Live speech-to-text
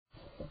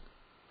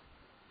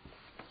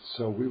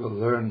So we will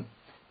learn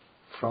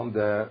from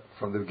the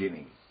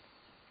beginning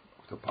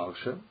of the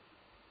parsha.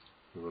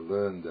 We will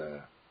learn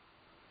the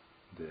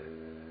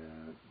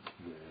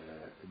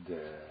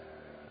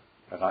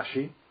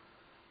Rashi,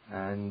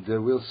 and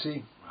we'll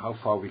see how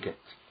far we get.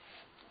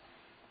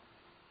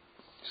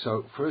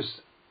 So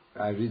first,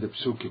 I read the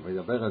psukim.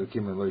 וידבר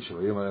אלוקים אל מוישה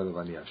ויאמר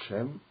אליו אני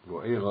השם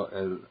וארא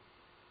אל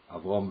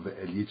אברהם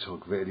ואל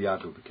יצחק ואל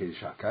יעקב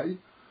בקדש הקי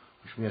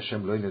ושמי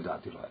השם לא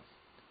ידעתי להם.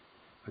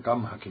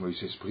 וגם כמו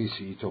יוסס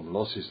פריסי איתום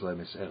לוסיס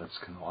להם את ארץ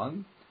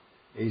כנען,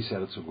 איס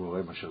ארץ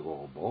הגורם אשר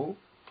גורו בו,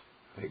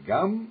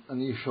 וגם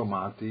אני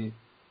שמעתי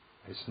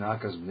את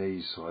נאקס בני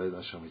ישראל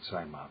אשר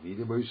מצרים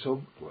מעמידי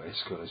בויסום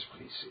ואזכר את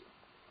פריסי.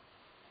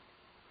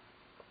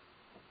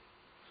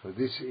 So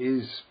this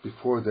is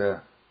before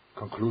the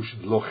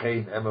conclusion.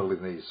 Lochein Emer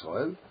Livnei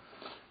Yisrael.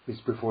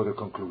 It's before the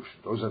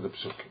conclusion. Those are the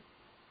psukim.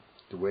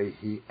 The way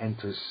he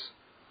enters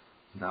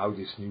now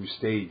this new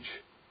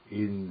stage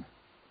in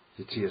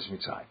Yetzias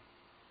Mitzrayim.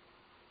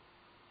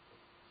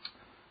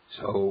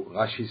 So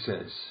Rashi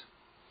says,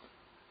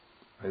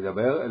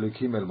 "V'daber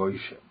Elokim el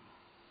Moshe."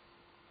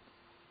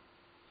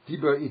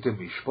 Diber item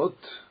mishpot.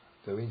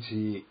 That means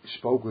he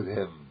spoke with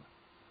him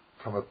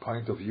from a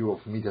point of view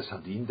of Midas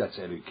Hadin. That's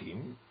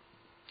Elokim.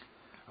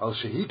 Al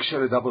shehik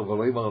sheledaber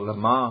v'loimer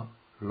lema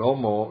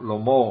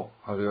lomo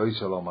hariyos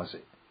elom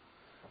hazeh.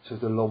 So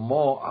the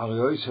lomo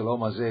hariyos elom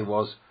hazeh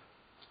was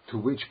to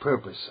which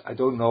purpose? I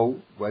don't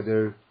know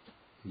whether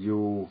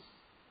you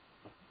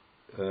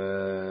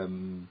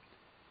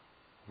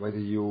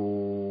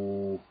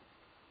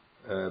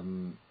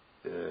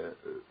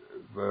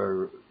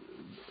were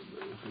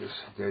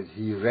that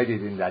he read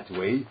it in that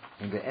way.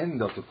 In the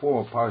end of the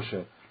former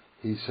parsha,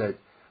 he said,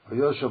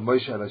 "Vayoshav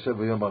Moshe el Hashem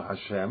v'yomer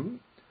Hashem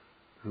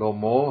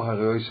lomo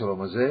hariyos elom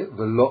hazeh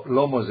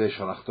v'lomo zeh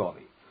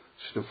shalachtoni."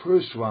 So the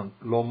first one,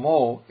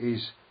 lomo,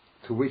 is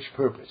to which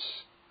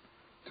purpose?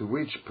 To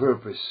which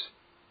purpose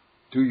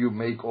do you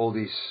make all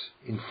these,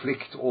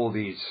 inflict all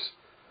these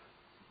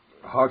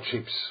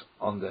hardships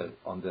on the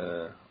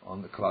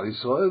Klal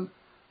Yisrael,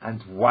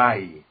 and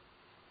why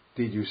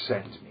did you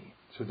send me?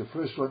 So the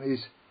first one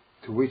is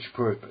to which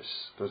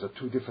purpose. Those are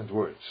two different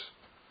words,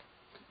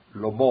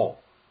 lomo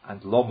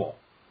and lomo.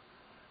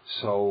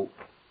 So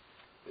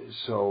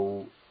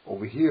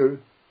over here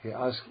he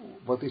asks,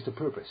 what is the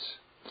purpose?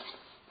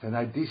 And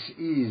now this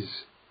is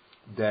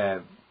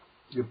the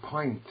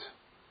point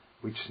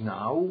which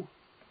now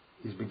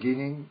is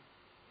beginning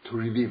to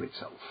reveal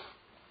itself.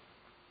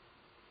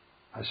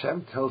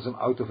 Hashem tells him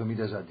out of a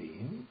Midas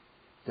Hadin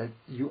that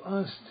you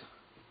asked,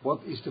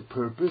 what is the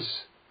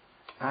purpose?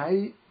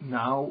 I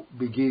now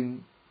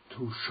begin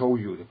to show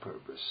you the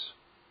purpose.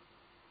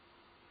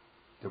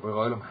 The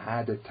Borei Olam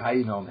had a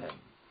tie on him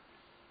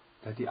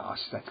that he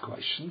asked that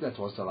question. That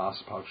was the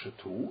last parsha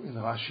too in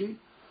Rashi.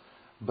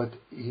 But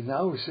he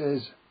now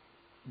says,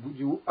 would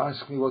you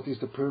ask me what is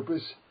the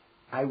purpose?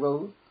 I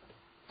will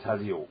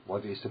tell you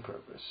what is the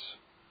purpose.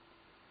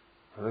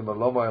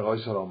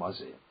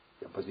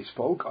 But he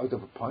spoke out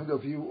of a point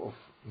of view of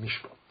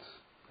mishpat.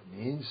 That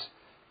means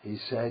he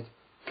said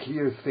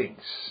clear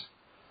things.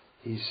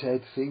 He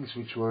said things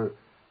which were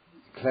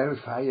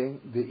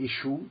clarifying the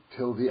issue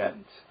till the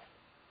end.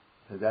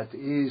 That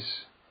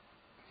is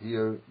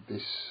here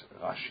this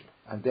Rashi.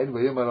 And then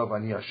Vayomar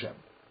Ani Hashem.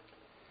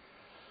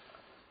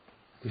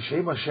 The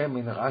Shem Hashem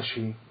in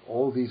Rashi,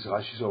 all these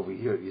Rashis over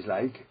here, is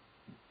like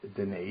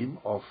the name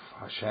of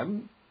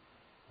Hashem,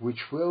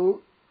 which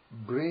will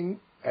bring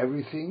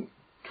everything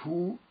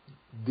to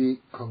the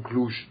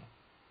conclusion,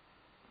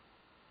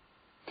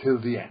 till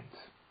the end.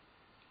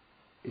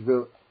 It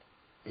will,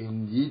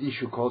 in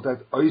Yiddish you call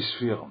that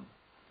Ausführen.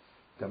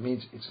 That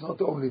means it's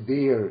not only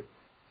there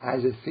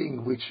as a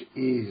thing which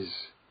is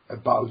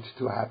about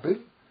to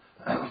happen,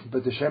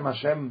 but the Shem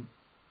Hashem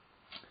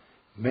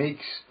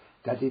makes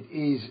that it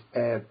is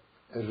a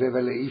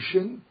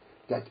revelation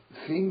that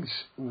things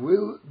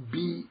will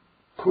be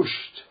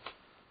pushed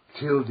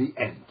till the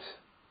end.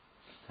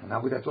 And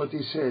now that's what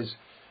he says,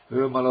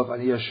 Malov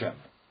Ani Hashem.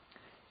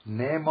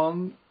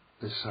 Ne'emon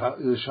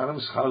l'shalom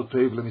schar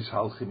tov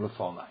lemishalchim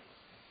lefonai.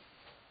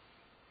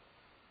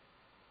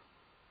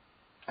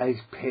 I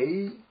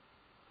pay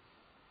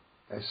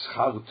a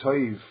schar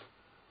tov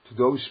to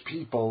those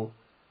people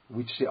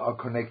which they are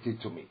connected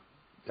to me.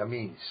 That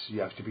means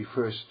you have to be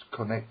first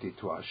connected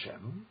to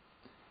Hashem,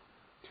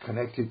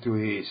 connected to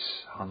His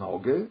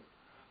Hanoge,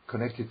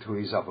 connected to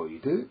His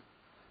Avodah,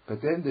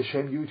 but then the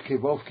Shem Yud Kei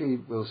Vav Kei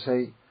will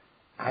say,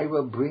 I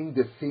will bring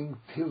the thing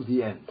till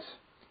the end,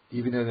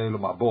 even in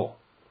Olam Habo.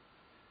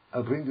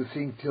 I'll bring the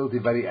thing till the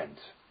very end.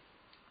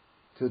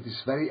 Till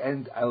this very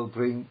end, I'll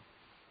bring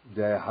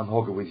the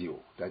Hanoge with you.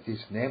 That is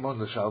Ne'emon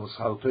l'shalom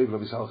schar tov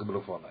lemishalchim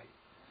lefonai.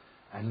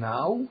 And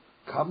now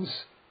comes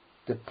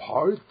the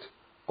part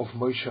of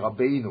Moshe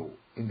Rabbeinu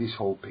in this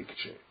whole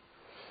picture.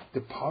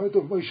 The part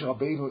of Moshe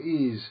Rabbeinu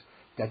is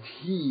that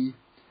he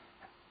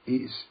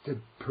is the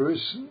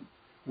person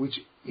which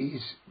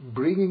is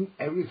bringing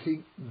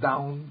everything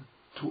down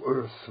to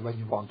earth, when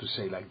you want to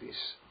say like this.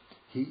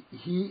 He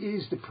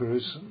is the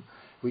person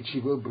which He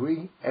will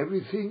bring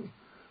everything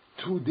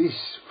to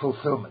this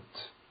fulfillment.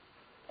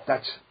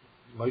 That's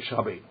Moshe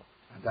Rabbeinu.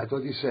 And that's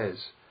what He says.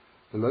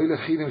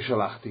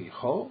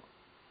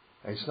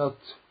 It's not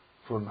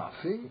for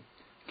nothing.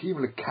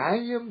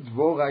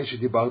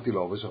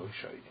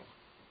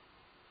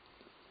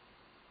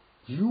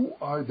 You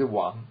are the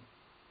one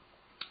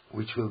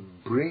which will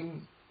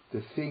bring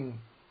the thing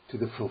to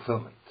the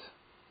fulfillment.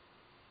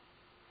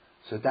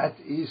 So that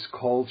is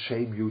called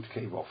Shem Yud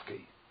Kei Vav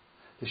Kei.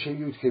 The Shem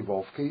Yud Kei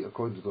Vav Kei,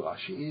 according to the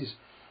Rashi, is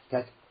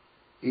that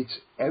it's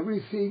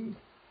everything,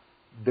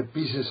 the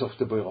business of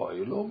the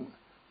Borei Olam,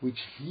 which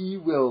He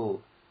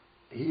will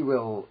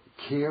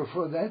care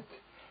for that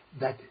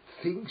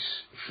things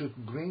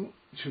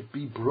should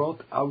be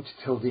brought out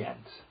till the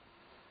end.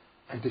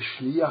 And the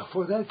Shliach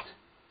for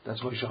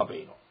that's Moshe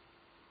Rabbeinu.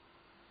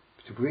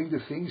 To bring the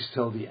things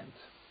till the end.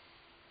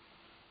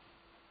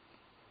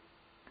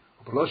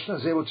 And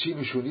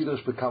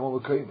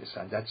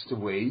that's the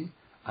way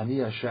Ani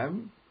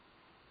Hashem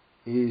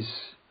is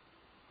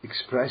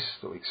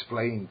expressed or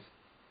explained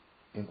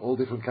in all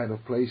different kind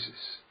of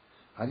places.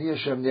 Ani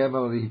Hashem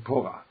ne'emar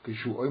lihipora,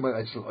 kishu oimer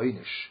etzel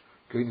oynish,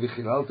 koin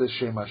v'chilalt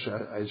Hashem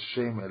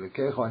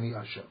elekecho Ani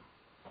Hashem.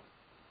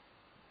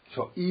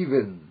 So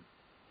even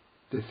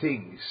the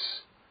things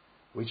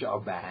which are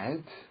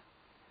bad,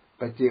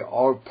 but they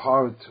are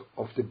part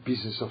of the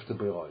business of the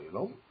Borei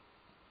Olam.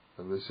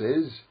 And it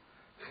says,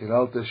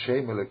 Chilal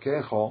Hashem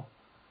Elekecho,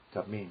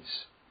 that means,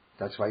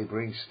 that's why He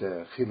brings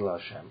the Chilal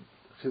Hashem.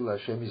 Chilal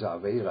Hashem is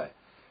Aveira,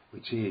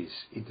 which is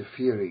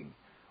interfering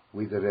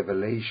with the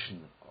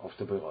revelation of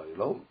the Borei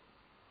Olam.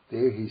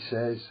 There He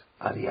says,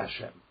 Ani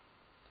Hashem.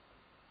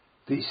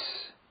 This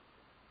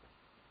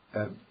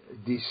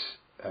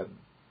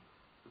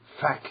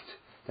fact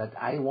that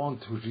I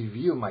want to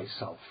reveal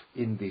myself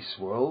in this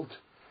world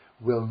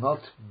will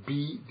not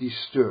be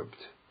disturbed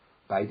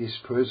by this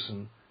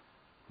person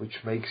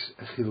which makes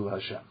a Chilul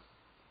Hashem.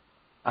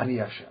 Ani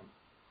Hashem.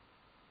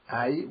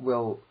 I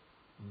will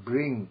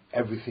bring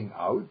everything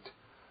out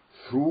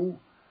through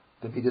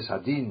the Midas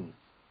Hadin,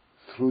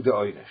 through the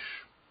Oynesh.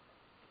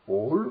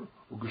 Or,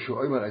 Ugeshu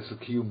Oymer Etzel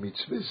Kiyum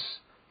Mitzvahs,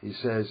 He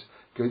says,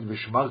 Goin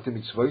v'shmarte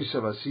mitzvoisa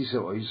v'asisa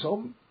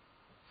oisom,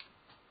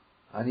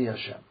 Ani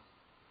Hashem.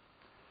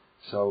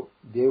 So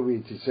there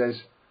it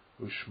says,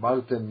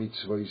 Ushmarte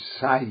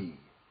mitzvoisai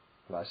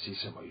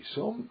v'asisa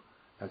oisom.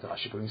 That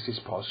Rashi brings this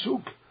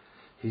pasuk.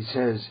 He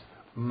says,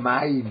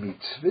 my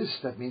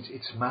mitzvahs, that means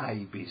it's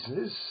my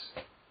business.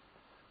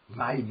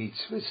 My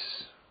mitzvahs.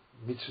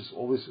 Mitzvahs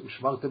always,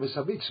 Ushmarte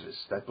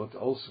mitzvahs. That would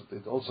also,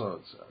 it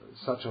also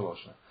such a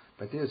loshna.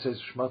 But there it says,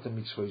 Ushmarte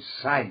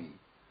mitzvoisai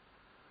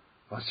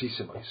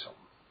v'asisa oisom.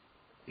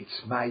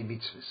 It's my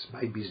mitzvahs,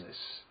 my business.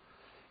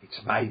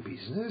 It's my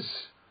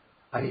business,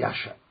 Ani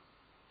Hashem.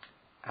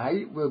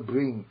 I will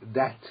bring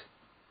that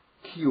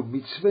Kiyum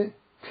Mitzvah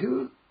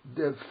till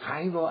the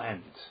final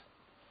end.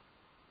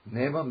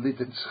 Neman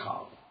liten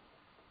schar.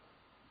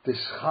 The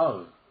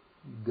schar,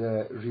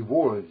 the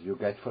reward you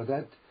get for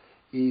that,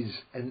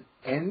 is an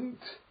end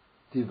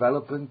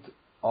development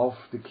of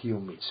the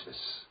Kiyum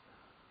Mitzvahs.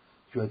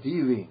 You are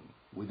dealing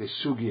with the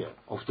sugya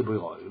of the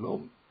Borei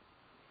Olam.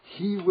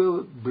 He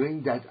will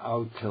bring that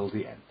out till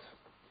the end.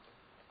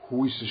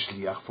 Who is the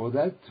shliach for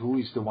that? Who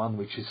is the one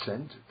which is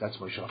sent? That's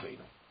Moshe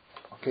Rabbeinu.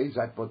 Okay,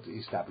 that's what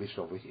is established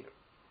over here.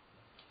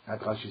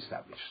 That Rashi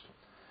established.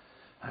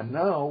 And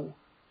now,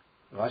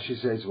 Rashi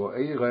says,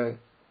 V'eire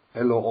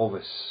elo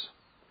oves.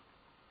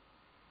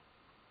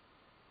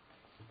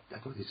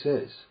 That's what it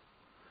says.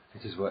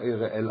 It is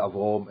V'eire el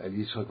Avrom, el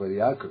Yitzchak, el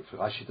Yaakov.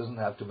 Rashi doesn't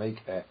have to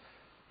make a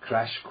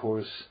crash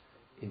course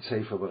in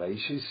Sefer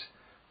Bereshis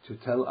to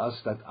tell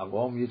us that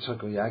Avrom,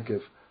 Yitzchak, and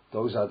Yaakov,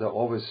 those are the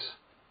oves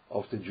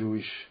of the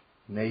Jewish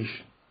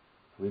nation.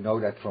 We know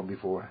that from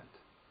beforehand.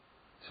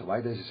 So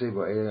why does it say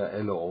Va'era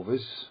Elo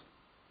Ovis?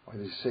 Why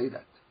does it say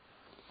that?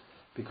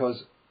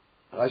 Because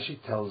Rashi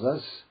tells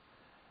us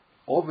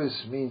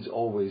Ovis means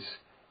always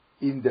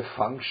in the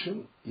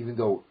function, even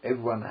though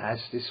everyone has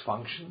this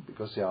function,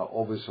 because they are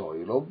Ovis or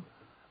Ilom,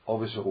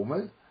 Ovis or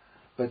Ume,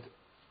 but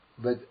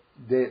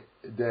they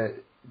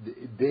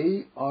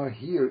are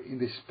here in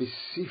the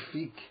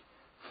specific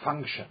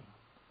function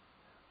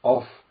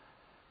of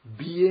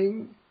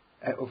being,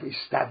 of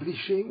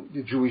establishing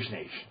the Jewish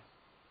nation.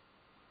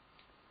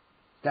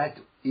 That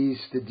is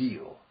the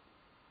deal.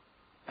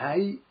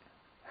 I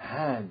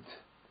had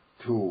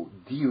to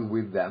deal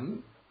with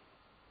them,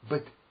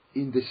 but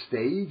in the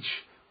stage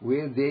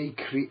where they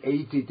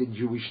created the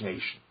Jewish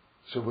nation.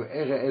 So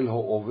V'ere El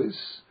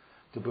Ha'ovis,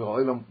 the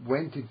Borei Olam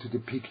went into the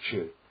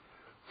picture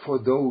for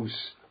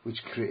those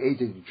which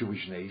created the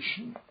Jewish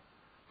nation,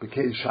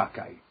 Bekel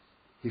Shakai.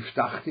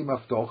 Hiftachtim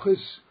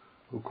Avtoches,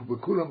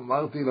 U'kulam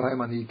Marti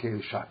Lohem Ani Kel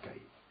Shakai.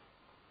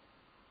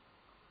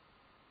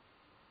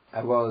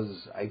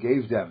 I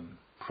gave them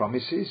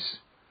promises,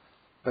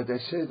 but I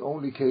said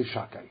only Kel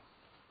Shakai.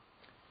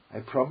 I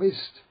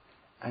promised,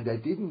 and I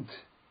didn't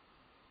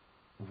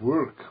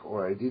work,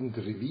 or I didn't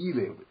reveal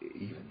it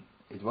even.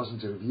 It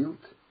wasn't revealed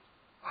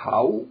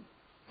how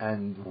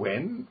and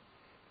when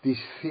this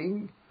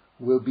thing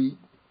will be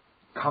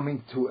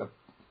coming to an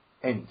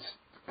end,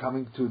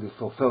 coming to the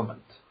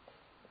fulfillment.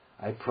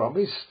 I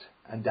promised,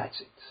 and that's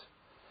it.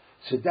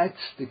 So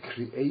that's the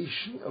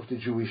creation of the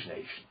Jewish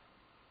nation.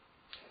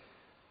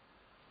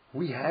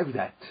 We have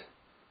that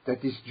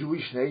this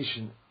Jewish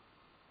nation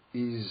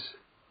is,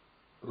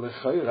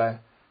 Lechoira,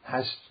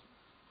 has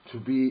to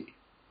be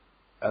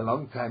a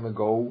long time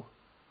ago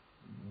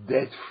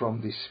dead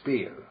from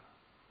despair,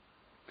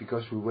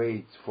 because we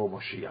wait for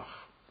Moshiach.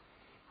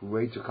 We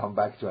wait to come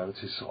back to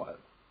Eretz Yisrael.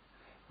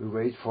 We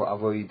wait for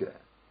Avodah,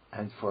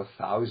 and for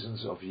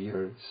thousands of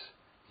years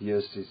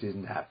this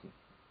didn't happen.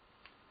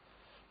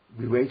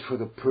 We wait for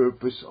the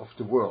purpose of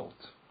the world.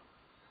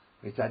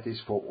 That is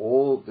for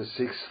all the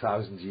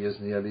 6,000 years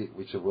nearly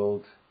which the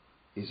world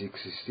is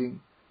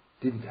existing,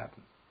 didn't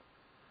happen.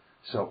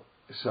 So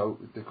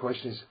the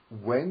question is,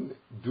 when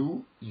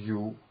do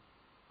you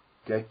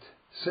get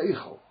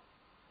Seichel?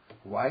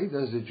 Why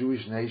does the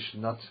Jewish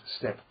nation not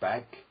step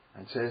back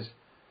and says,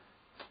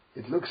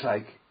 it looks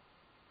like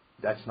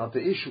that's not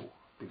the issue,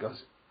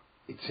 because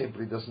it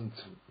simply doesn't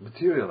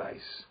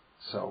materialize.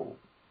 So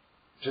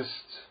just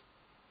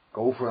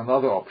go for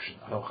another option.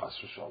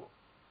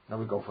 Now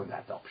we go for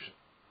that option.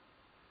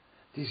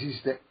 This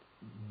is the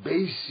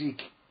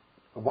basic,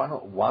 one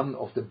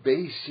of the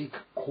basic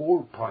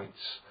core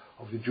points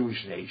of the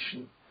Jewish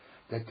nation,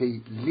 that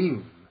they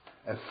live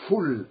a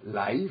full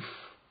life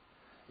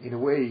in a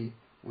way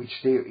which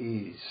there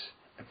is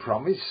a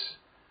promise,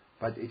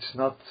 but it's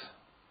not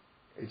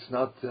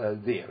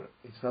there,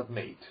 it's not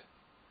made,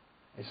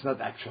 it's not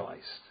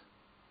actualized.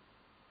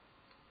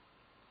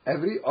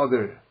 Every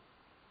other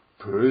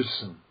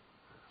person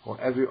or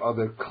every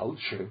other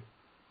culture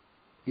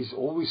is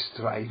always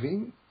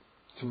striving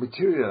to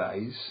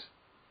materialize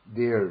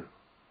their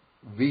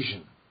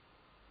vision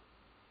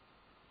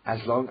as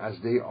long as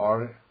they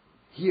are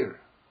here.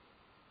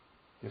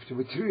 You have to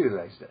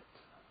materialize that.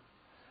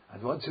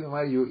 And once in a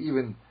while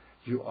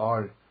you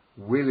are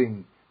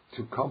willing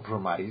to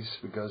compromise,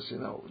 because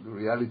the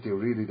reality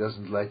really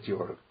doesn't let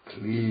your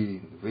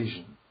clean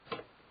vision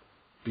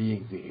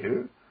being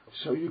there,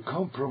 so you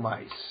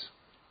compromise.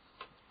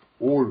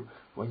 Or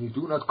when you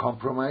do not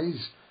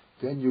compromise,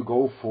 then you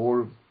go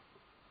for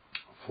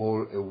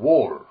a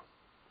war,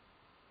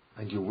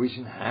 and your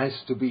vision has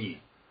to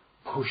be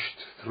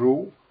pushed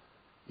through,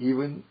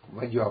 even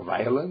when you are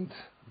violent,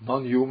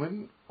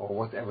 non-human, or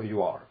whatever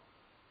you are.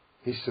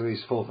 History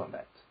is full of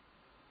that.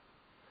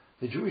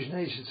 The Jewish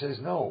nation says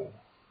no.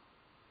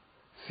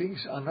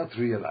 Things are not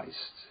realized.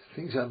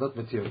 Things are not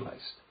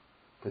materialized.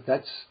 But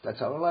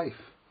that's our life.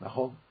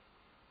 Nachon.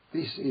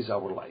 This is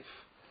our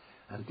life.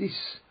 And this,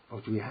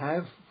 what we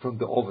have from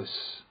the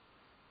Ovis,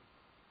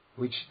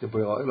 which the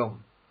Borei Olam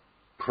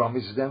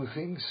promised them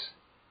things,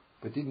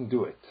 but didn't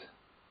do it.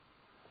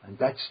 And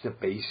that's the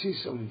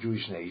basis of the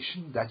Jewish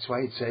nation. That's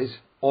why it says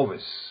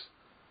Ovis.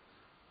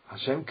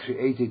 Hashem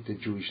created the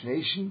Jewish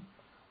nation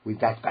with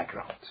that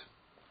background.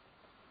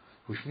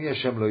 Ushmi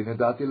Hashem lo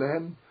yodati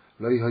lehem,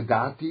 lo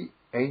yodati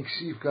ein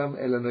ksiv gam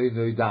ela lo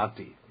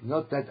yodati.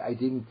 Not that I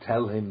didn't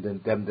tell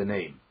them the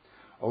name.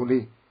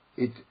 Only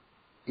it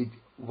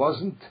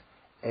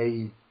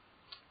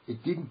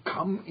didn't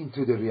come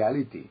into the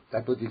reality.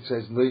 That's what it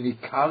says, lo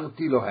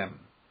nikarti lohem.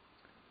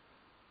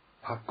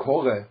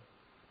 Hakore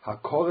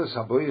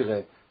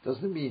saboire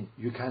doesn't mean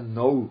you can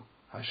know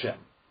Hashem.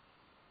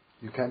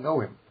 You can know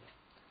Him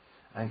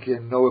and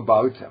can know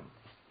about Him.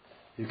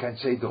 You can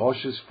say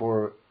droshes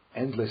for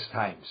endless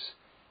times,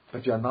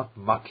 but you are not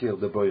makir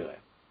the boire.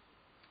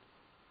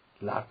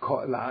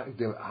 Hakore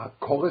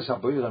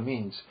saboire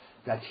means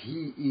that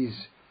He is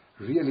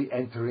really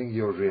entering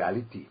your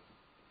reality.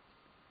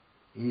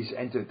 He is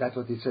entered. That's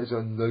what it says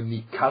on lo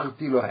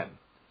nikarti lohem.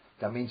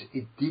 That means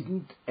it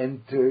didn't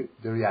enter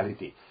the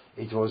reality.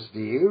 It was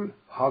there,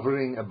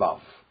 hovering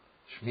above.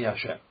 Shmi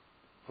Hashem.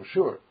 For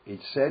sure. It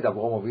said,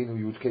 Avraham Avinu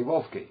Yud-Kei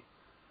Vov-Kei.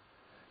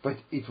 But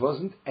it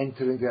wasn't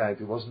entering the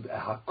reality. It wasn't a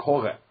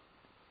hakore.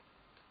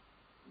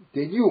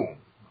 They knew.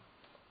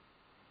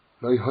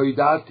 Lo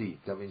hoidati.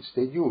 That means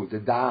they knew. The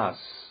das.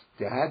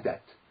 They had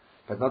that.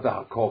 But not the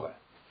hakore.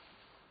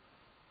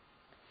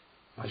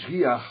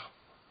 Mashgiach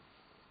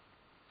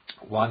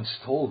once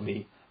told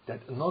me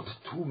that not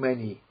too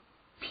many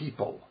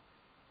people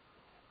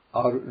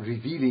are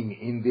revealing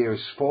in their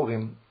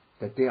sporim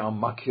that they are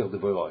makir the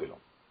Borei Olam.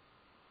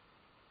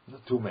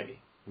 Not too many.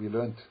 We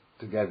learned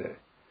together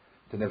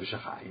the Nefesh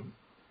HaChaim,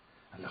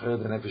 and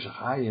the Nefesh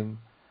HaChaim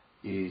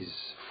is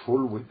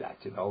full with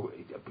that. In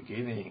the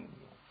beginning,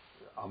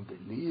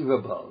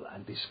 unbelievable,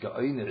 and this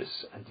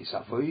geoines and this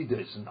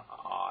avodas, and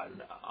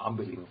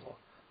unbelievable.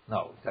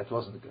 No, that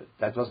wasn't good.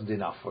 That wasn't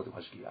enough for the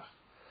Mashgiach.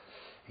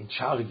 In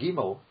Shar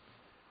Gimel,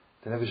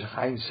 the Nefesh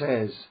HaChaim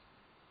says,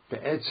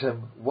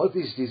 Be'etzem, what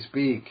is this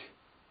big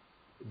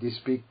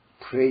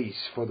praise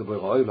for the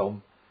Borei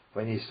Olam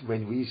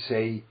when we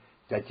say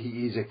that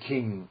He is a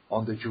king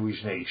on the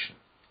Jewish nation?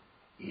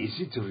 Is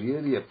it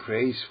really a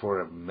praise for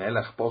a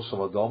Melech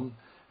Bosov Adam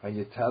when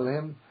you tell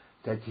him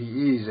that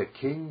he is a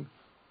king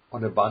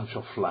on a bunch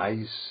of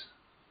flies?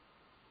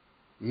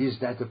 Is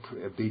that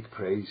a big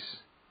praise?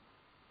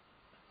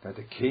 that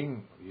the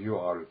king,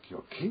 your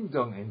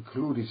kingdom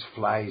includes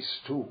flies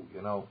too,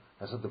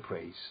 that's not the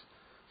praise.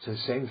 So the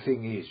same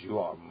thing is, you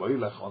are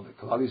moilech on the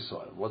Klal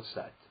Yisrael. What's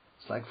that?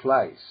 It's like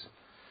flies.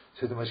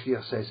 So the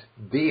Mashgiach says,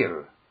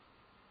 there,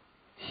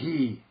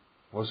 he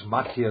was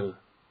makir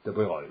the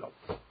Beroilom.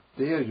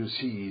 There you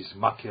see is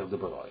makir the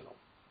Beroilom.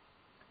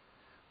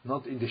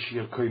 Not in the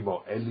Shir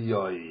Koimo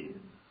Elyoin,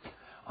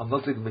 and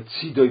not in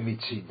Metzidoi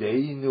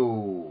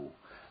Mitzideinu,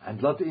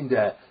 and not in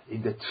the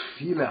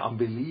Tefillah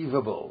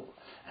unbelievable,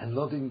 and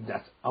not in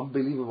that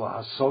unbelievable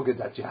hasoga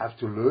that you have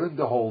to learn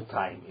the whole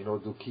time in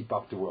order to keep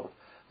up the world.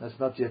 That's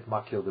not yet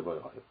makir the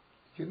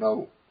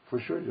Beroilom. For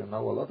sure, you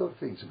know a lot of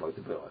things about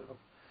the Beroilom.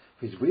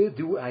 But where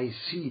do I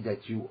see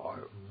that you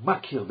are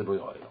makir the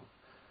Beroilom?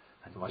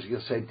 And the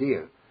Mashgiach said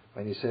there,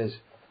 when he says,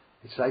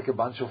 it's like a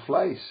bunch of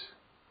flies,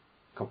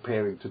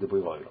 comparing to the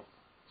Beroilom.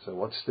 So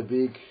what is the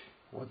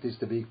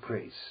big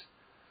praise?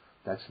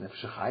 That's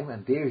Nefesh Chaim,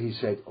 and there he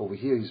said, over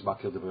here is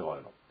makir the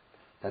Beroilom.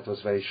 That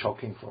was very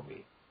shocking for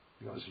me,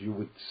 because you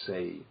would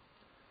say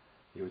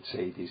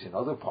it is in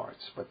other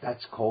parts, but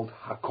that's called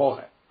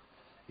Hakore.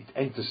 It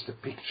enters the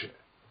picture.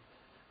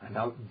 And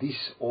now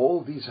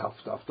all these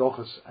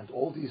Havdochas and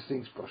all these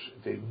things,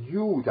 they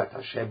knew that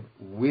Hashem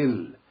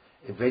will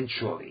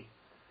eventually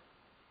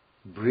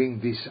bring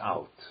this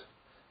out.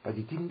 But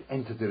it didn't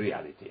enter the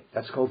reality.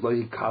 That's called Lo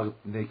Hikarti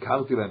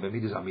Lem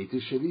B'midas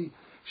Amitis Sheli,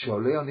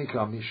 She'oleh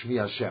Nikram Nishmi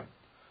Hashem.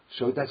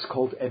 So that's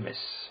called Emes.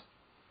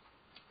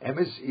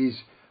 Emes is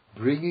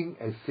bringing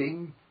a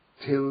thing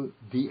till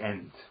the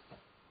end.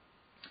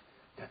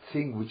 That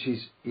thing which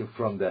is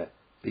from the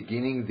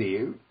beginning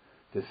there,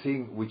 the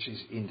thing which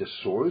is in the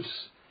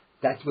source,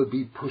 that will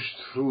be pushed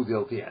through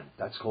till the end.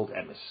 That's called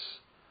Emes.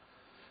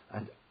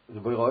 And the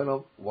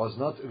Beroilom was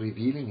not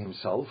revealing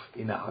himself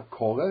in a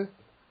Hakore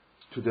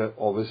to the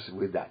others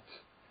with that.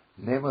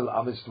 Nemel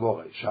Ames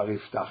Dvore,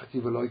 Sharif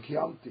Tachti V'lo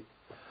Kiyamti.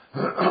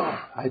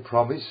 I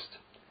promised,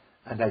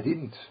 and I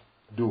didn't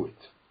do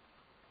it.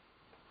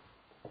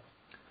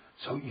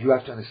 So you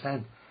have to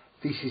understand,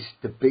 this is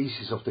the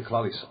basis of the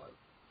Klal Yisrael.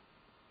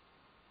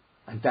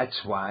 And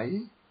that's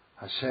why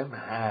Hashem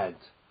had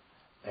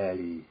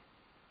a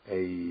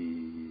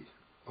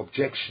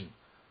objection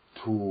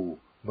to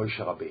Moshe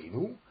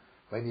Rabbeinu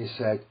when he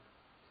said,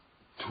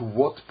 to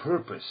what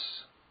purpose?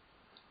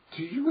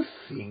 Do you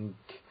think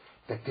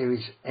that there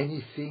is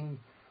anything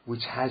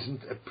which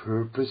hasn't a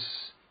purpose,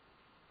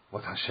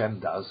 what Hashem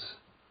does,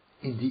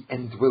 in the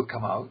end will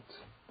come out?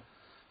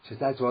 So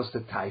that was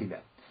the Taina.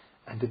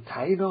 And the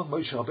Taina of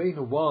Moshe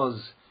Rabbeinu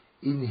was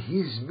in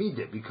his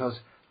midah, because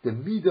the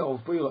midah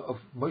of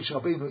Moshe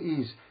Rabbeinu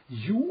is,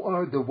 you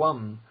are the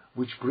one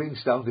which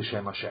brings down the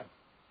Shem Hashem.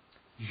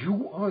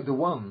 You are the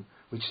one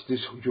which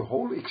your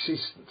whole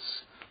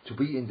existence to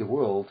be in the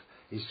world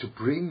is to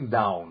bring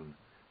down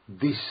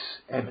this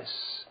emes.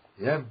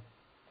 Yeah?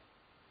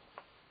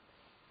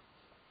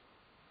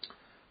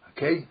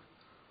 Okay?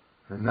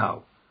 And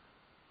now,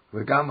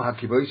 V'gam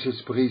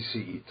hakiboishes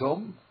brisi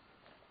itom,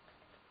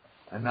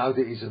 and now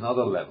there is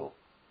another level,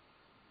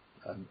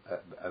 a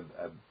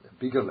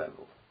bigger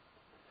level.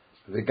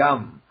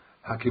 V'gam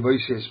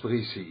hakiboishes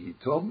brisi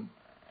itom,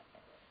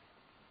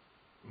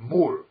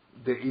 more,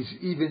 there is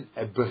even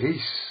a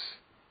bris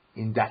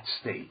in that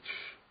stage.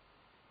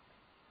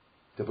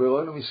 The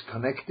Beroilom is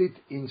connected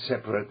in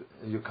separate.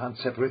 You can't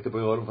separate the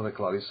Beroilom from the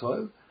Klal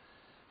Yisrael,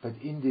 but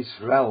in this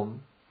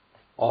realm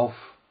of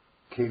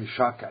Keil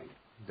Shakai.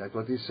 That's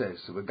what he says.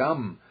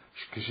 V'gam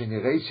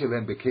k'shenirei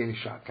shelem b'Keil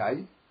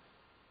Shakai.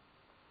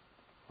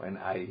 When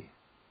I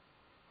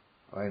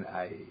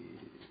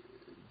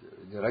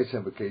nirei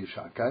shelem b'Keil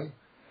Shakai,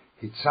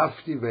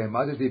 hitzafti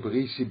ve'emadeti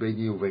brisi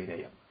beini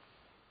uveineim.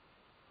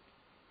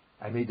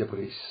 I made a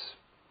bris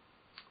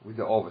with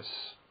the ovis.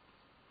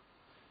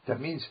 That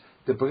means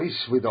the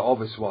bris with the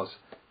ovis was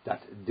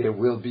that there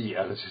will be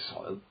Eretz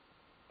Yisrael,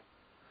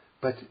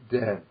 but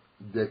the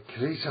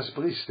krisas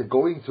bris, the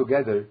going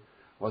together,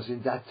 was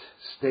in that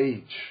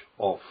stage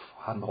of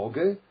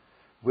Hanoge,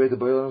 where the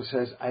Beroilom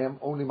says, I am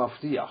only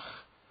maftiach,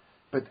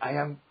 but I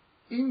am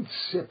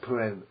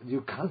inseparable.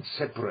 You can't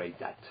separate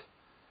that.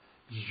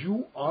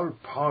 You are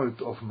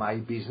part of my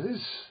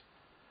business,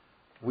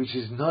 which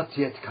is not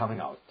yet coming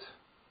out.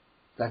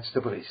 That's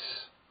the bris.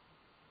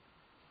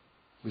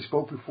 We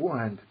spoke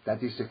beforehand,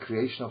 that is the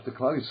creation of the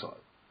Klal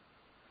Yisrael.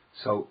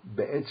 So,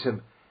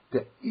 be'etzem,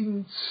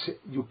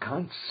 you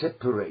can't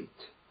separate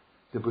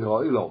the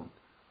Beroilom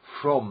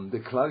from the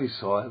Klal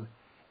Yisrael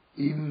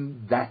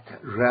in that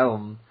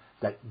realm,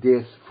 that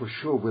there for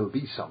sure will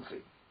be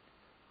something.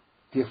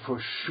 There for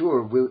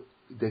sure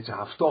there's a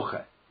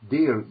haftoche.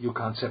 There you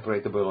can't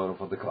separate the Beroilom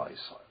from the Klal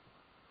Yisrael.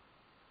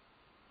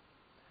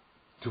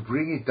 To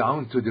bring it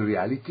down to the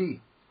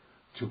reality,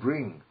 to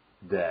bring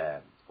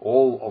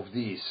all of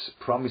these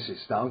promises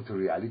down to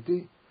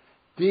reality,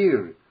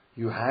 there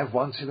you have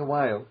once in a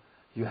while,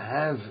 you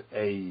have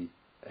a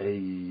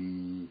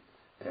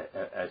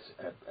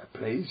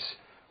place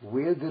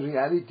where the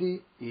reality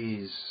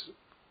is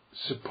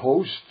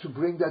supposed to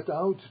bring that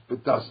out,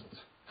 but doesn't.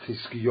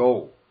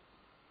 Chizkiyahu,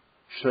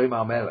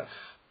 Shlomo HaMelech,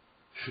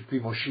 should be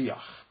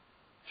Moshiach,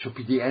 should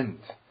be the end.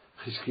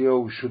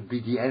 Chizkiyahu should be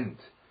the end.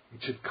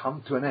 It should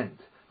come to an end.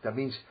 That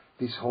means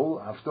this whole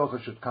Haftorah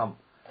should come.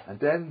 And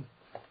then,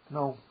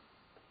 no.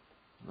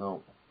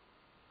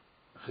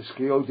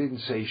 Chizkiyahu didn't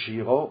say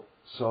Shiro,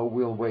 so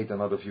we'll wait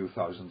another few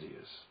thousand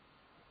years.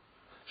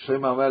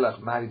 Shlomo HaMelech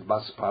married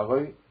Bas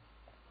Paroi,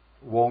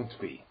 won't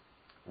be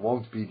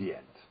the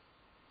end.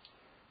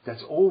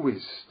 That's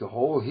always, the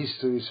whole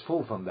history is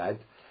full from that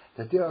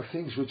there are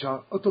things which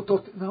are,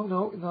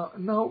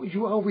 no,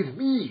 you are with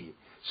me.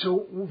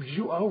 So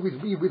you are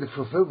with me with the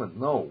fulfillment.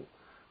 No.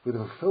 With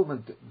the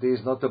fulfillment, there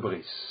is not a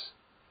bris.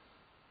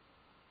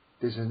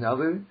 There's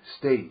another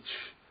stage.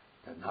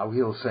 And now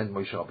he'll send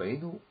Moshe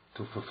Rabbeinu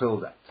to fulfill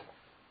that.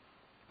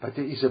 But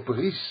there is a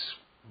bris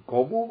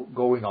gomur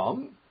going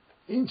on,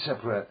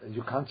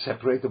 you can't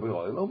separate the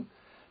B'Olam,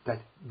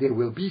 that there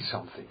will be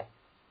something.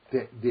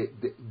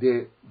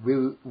 There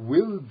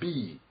will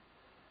be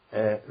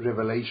a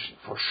revelation,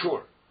 for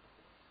sure.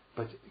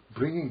 But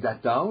bringing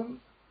that down,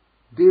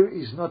 there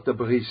is not the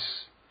bris.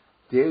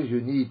 There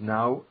you need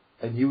now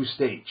a new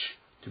stage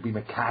to be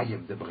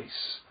Mekayim the bris.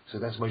 So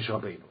that's Moshe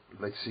Rabbeinu.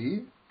 Let's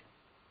see.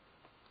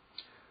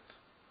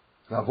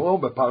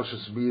 Avraham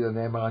beParshas Bila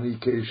ne'emar ani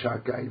keil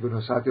shakai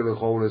v'nosati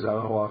lecho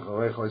u'lezarecho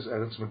acharecho es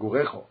eretz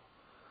megurecho.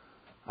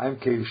 I'm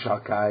keil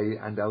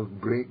shakai and I'll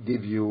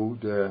give you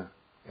the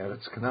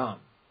Eretz Canaan.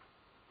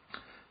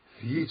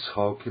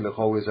 V'yitzchok lecho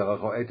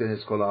u'lezarecho eten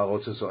es kol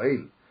ha'arotz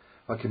ha'zo'el.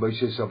 V'ki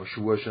Moshe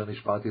savashua asher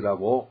nishbati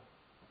l'Avraham.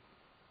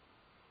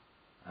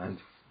 And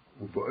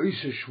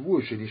ובאיש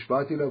שבוע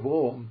שנשבעתי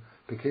לאברהם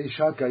בקי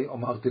שקי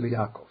אמרתי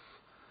ליעקב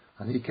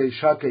אני קי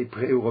שקי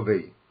פרי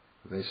ורבי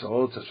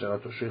ועשרות אשר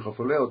התושך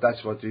הפולאו,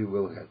 that's what you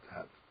will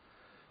have.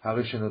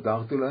 הרי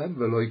שנדרתי להם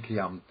ולא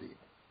קיימתי.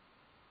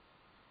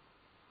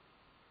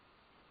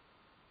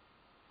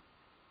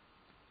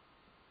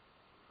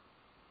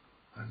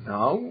 And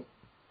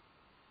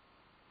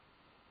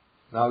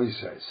now he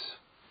says,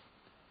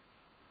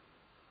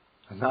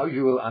 and now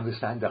you will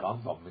understand the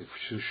Rambam.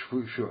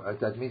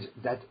 That means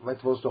that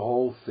what was the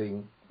whole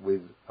thing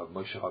with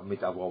Moshe,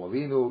 mit Avraham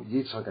Avinu,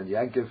 Yitzchak and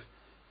Yaakov.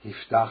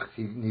 Hiftach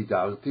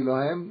nidarti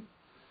lohem.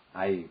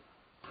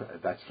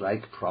 That's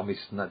like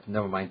promised.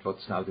 Never mind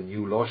what's now the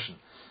new lotion,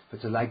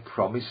 but like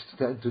promised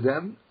to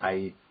them.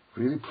 I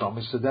really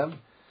promised to them,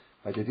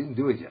 but I didn't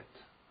do it yet.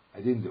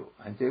 I didn't do,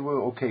 and they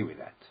were okay with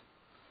that.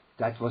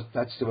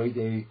 That's the way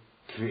they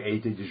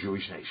created the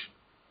Jewish nation.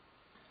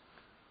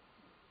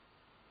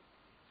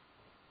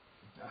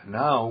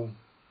 Now,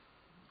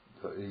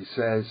 he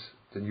says,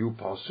 the new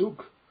Pasuk,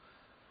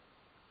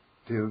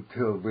 till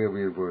where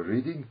we were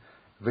reading,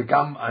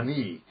 V'gam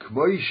ani,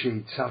 k'moi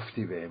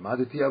shehitzafti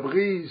ve'emadeti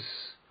abris.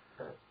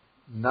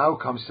 Now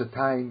comes the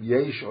time,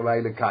 yesh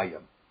olai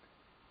lekayim.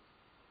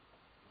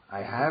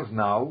 I have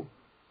now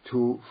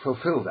to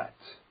fulfill that.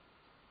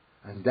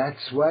 And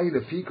that's why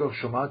lefikor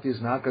shomati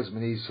znakas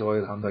b'nei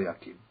Yisrael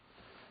hanoyakim.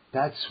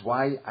 That's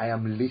why I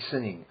am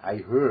listening.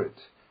 I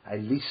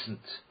listened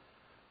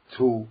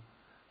to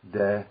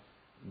the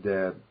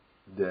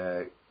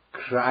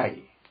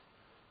cry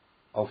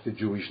of the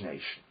Jewish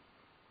nation.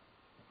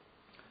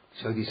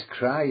 So this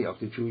cry of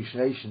the Jewish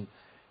nation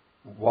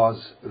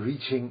was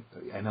reaching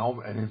an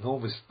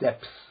enormous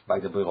depth by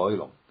the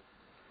B'Olam.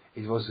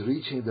 It was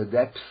reaching the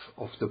depth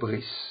of the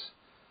bris.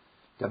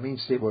 That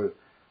means they were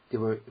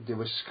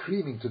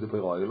screaming to the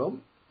B'Olam,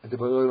 and the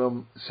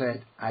B'Olam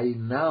said, I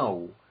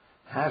now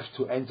have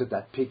to enter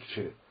that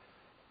picture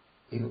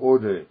in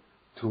order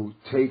to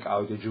take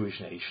out the Jewish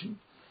nation.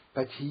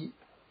 But he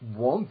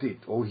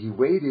wanted, or he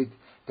waited,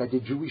 that the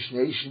Jewish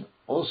nation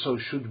also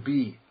should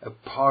be a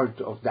part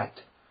of that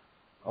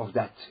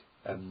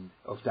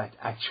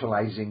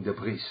actualizing the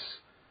bris.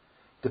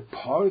 The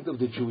part of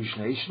the Jewish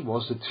nation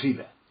was the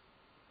tefillah,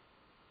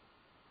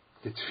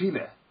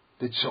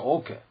 the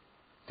tza'oka,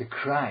 the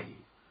cry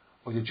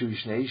of the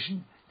Jewish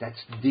nation.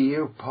 That's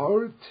their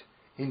part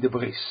in the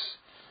bris.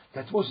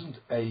 That wasn't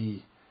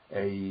a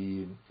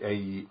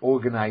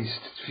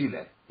organized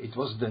tefillah. It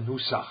was the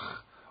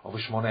nusach of a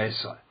Shmona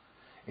Esrei.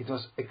 It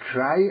was a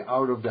cry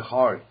out of the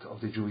heart of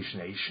the Jewish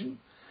nation,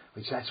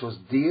 which that was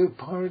their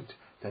part,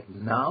 that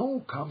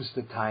now comes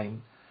the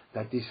time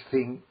that this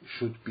thing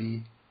should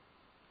be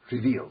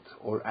revealed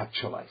or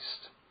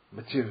actualized,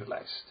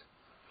 materialized.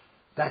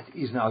 That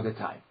is now the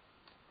time.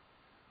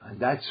 And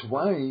that's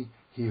why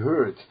he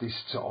heard this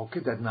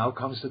tza'oket, that now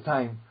comes the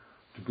time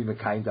to be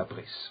Mekayim da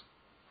bris.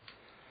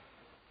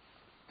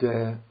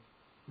 The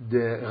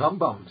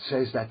Rambam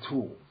says that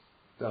too.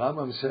 The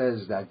Rambam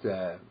says that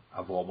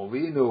Avraham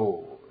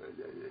Avinu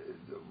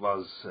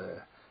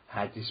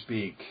had this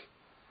big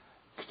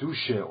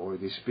kedusha, or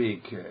this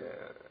big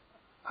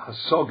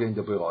hasog in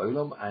the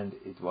B'Olam, and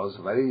it was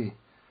a very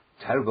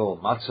terrible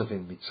matzav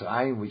in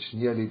Mitzrayim, which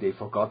nearly they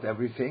forgot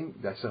everything.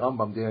 That's the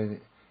Rambam there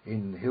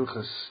in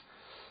Hilchas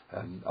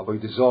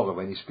Avodah Zorah,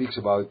 when he speaks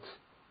about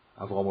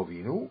Avraham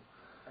Avinu.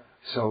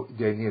 So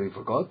they nearly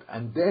forgot,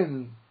 and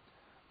then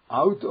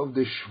out of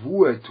the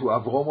shvuah to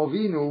Avraham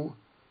Avinu,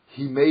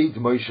 he made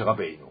Moshe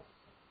Rabbeinu.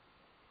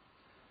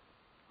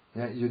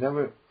 Yeah,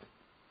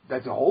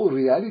 that the whole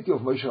reality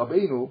of Moshe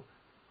Rabbeinu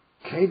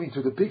came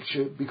into the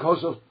picture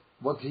because of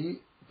what he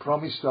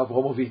promised to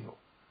Avraham Avinu.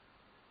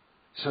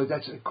 So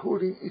that's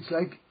according, it's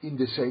like in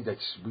the same,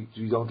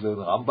 we don't learn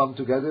Rambam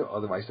together,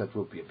 otherwise that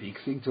would be a big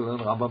thing to learn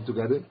Rambam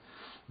together.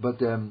 But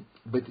there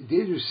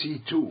you see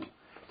too,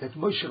 that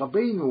Moshe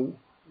Rabbeinu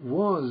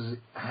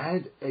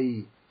had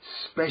a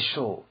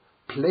special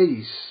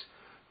place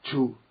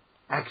to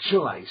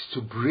actualize,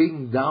 to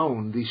bring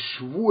down the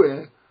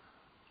Shvuah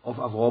of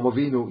Avraham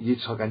Avinu,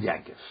 Yitzchak and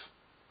Yaakov.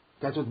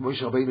 That's what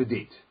Moshe Rabbeinu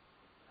did.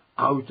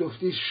 Out of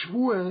this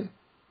Shvuah,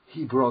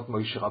 he brought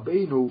Moshe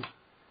Rabbeinu,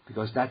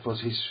 because that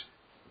was his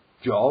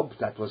job,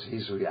 that was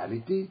his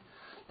reality,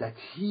 that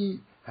he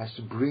has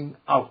to bring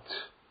out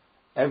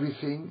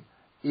everything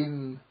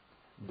in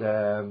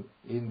the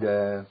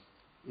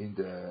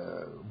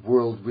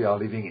world we are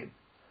living in,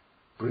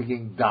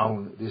 bringing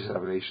down this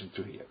revelation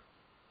to here.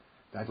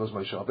 That was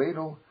Moshe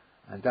Rabbeinu,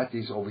 and that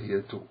is over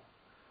here too.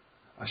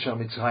 Asher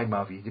Mitzrayim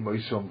Avi di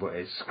Moisom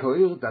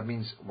Bo'eskoir. That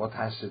means what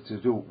has it to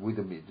do with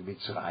the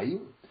Mitzrayim.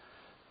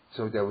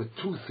 So there were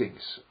two things.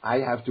 I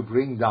have to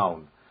bring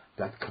down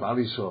that Klal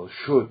Yisrael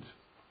should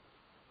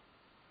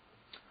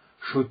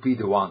be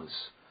the ones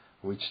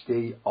which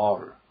they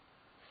are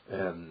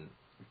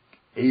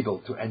able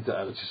to enter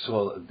Eretz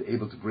Yisrael and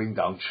able to bring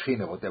down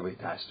Shechina, whatever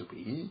it has to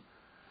be.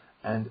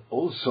 And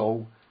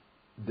also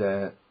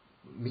the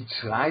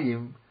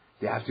Mitzrayim,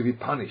 they have to be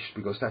punished,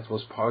 because that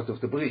was part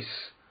of the bris.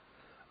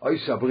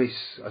 Oisa bris,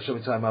 Hashem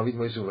Mitzrayim Avid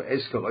Moisu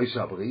Esker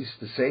Oisa bris,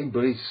 the same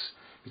bris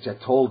which I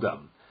told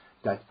them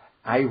that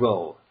I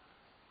will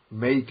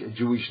make a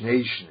Jewish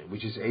nation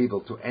which is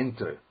able to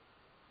enter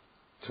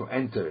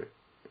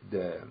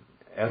the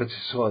Eretz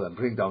Yisrael and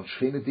bring down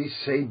Shechina. This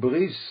same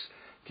bris,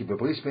 ki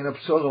bebris ben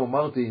absorim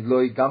amarti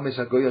lo igames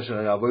hagoy asher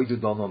yavodu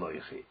dono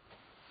noichi.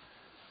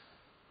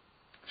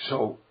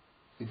 So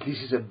this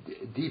is a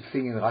deep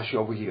thing in Rashi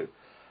over here.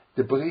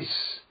 The bris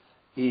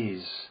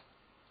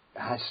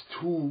has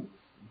two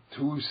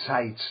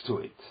sides to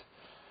it.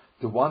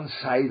 The one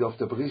side of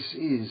the bris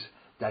is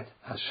that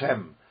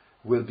Hashem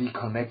will be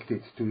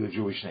connected to the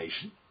Jewish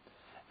nation,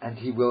 and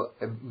He will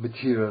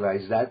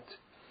materialize that.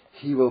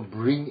 He will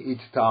bring it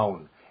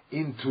down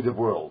into the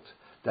world,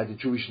 that the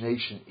Jewish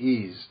nation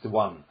is the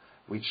one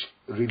which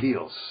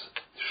reveals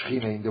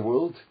Shechina in the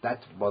world.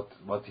 That's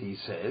what He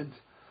said.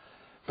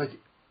 But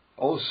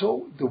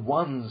also the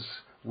ones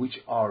which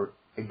are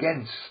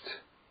against,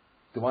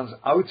 the ones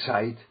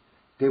outside,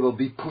 they will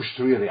be pushed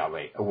really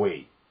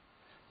away.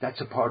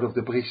 That's a part of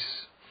the bris.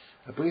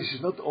 A bris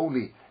is not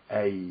only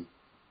a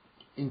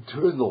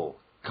internal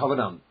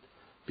covenant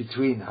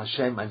between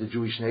Hashem and the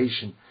Jewish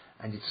nation,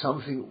 and it's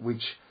something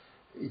which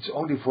it's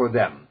only for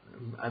them,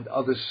 and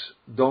others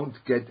don't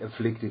get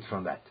afflicted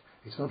from that.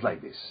 It's not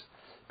like this,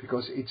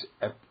 because it's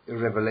a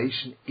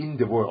revelation in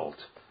the world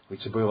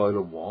which the Borei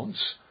Olam wants.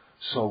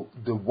 So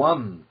the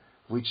one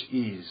which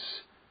is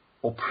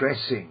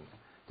oppressing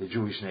the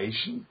Jewish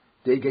nation,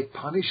 they get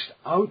punished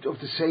out of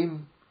the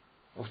same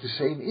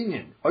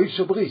inyan,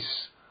 oisa bris,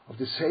 of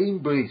the same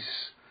bris,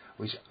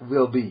 which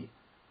will be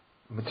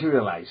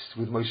materialized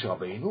with Moshe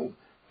Rabbeinu.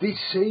 This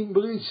same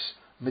bris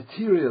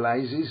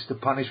materializes the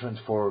punishment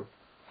for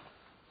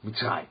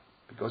Mitzrayim,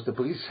 because the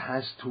bris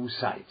has two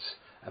sides.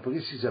 A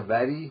bris is a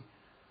very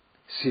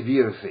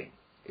severe thing.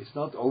 It's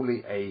not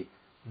only a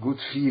good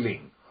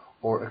feeling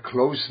or a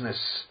closeness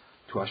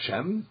to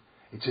Hashem.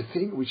 It's a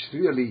thing which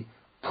really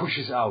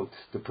pushes out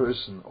the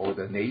person or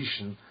the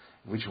nation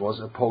which was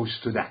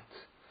opposed to that.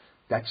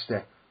 That's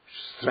the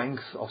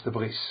strength of the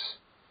bris.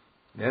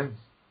 Yeah?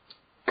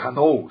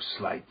 Kanos,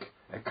 like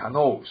a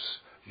kanos.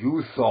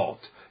 You thought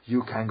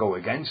you can go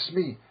against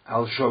me,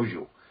 I'll show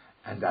you.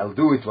 And I'll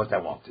do it what I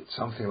wanted.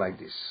 Something like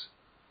this.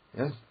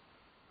 Yeah?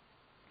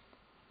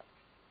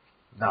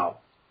 Now,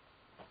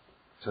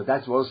 so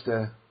that was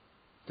the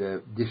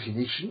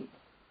definition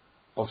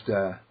of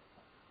the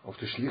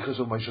shlichus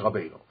of Moshe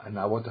Rabbeinu. And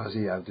now what does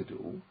he have to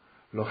do?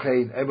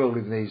 Lochein ever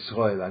livnei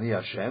Yisrael ani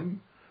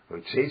Hashem,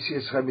 v'tzesi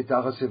eschem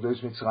mitachas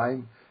yevdos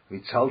Mitzrayim,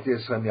 v'tzalti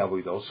eschem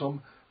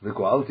yavodosom,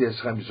 v'goalti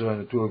eschem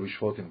zoren netur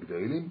v'shvotim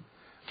gdoilim,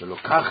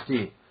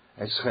 v'lokachti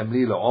eschem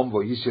li la'om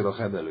v'yisi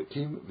lochem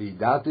elokim,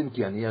 v'idatim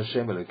ki ani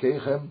Hashem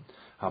elokeichem,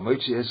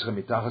 hamotzi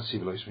eschem mitachas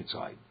yevdos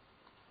Mitzrayim.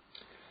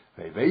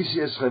 V'veisi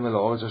eschem el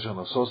ha'oretz asher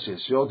nasosi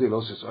es yodi,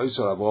 los es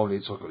oisol Avraham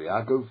Yitzchak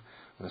v'Yaakov,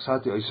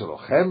 v'nasati oisol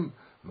lochem,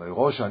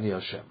 me'rosh ani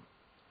Hashem.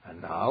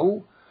 And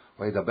now,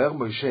 וידבר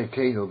מוישה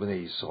כן אל בני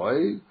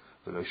ישראל,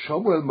 ולא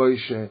שמעו אל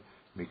מוישה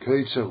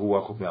מקוצר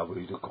רוח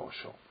ומעבודה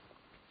כושו.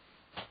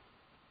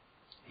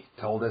 He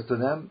told that to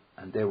them,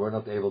 and they were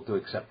not able to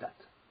accept that.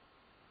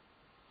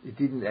 It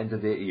didn't enter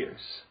their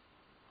ears.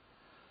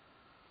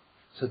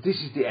 So this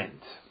is the end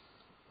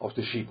of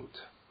the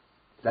Shibud.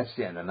 That's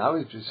the end. And now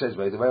it says,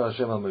 וידבר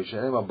השם אל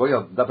מוישה, בואי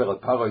נדבר על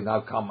פרעה, now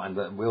come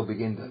and we'll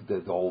begin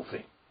the whole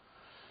thing.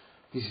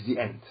 This is the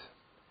end.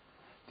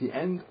 The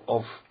end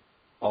of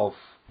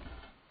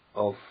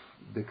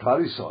the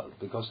Klal Yisrael,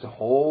 because the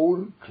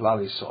whole Klal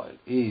Yisrael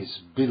is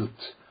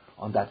built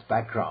on that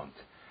background,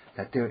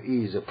 that there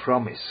is a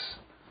promise,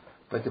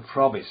 but the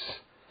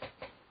promise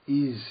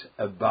is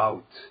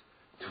about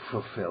to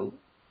fulfill.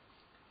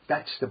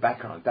 That's the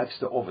background. That's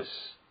the Ovis.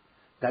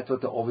 That's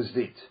what the Ovis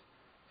did.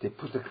 They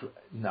put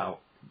now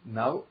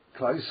Klal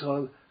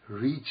Yisrael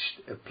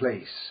reached a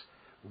place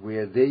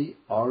where they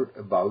are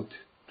about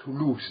to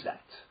lose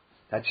that.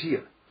 That's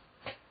here.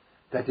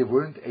 That they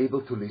weren't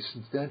able to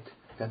listen to that.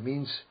 That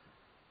means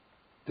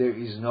there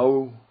is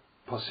no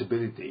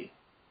possibility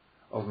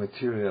of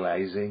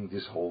materializing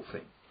this whole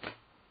thing.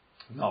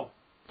 No,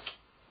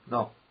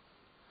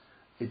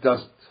 it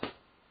doesn't.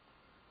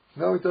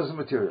 No, it doesn't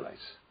materialize.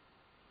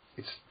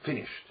 It's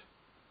finished.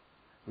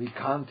 We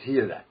can't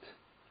hear that.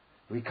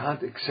 We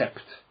can't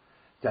accept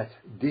that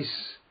this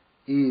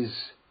is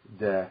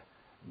the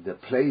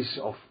place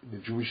of the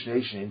Jewish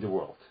nation in the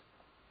world,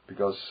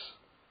 because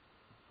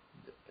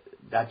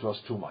that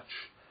was too much.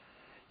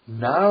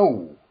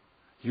 Now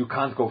you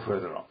can't go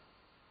further on.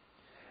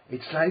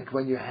 It's like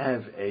when you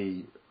have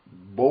a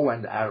bow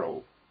and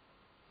arrow.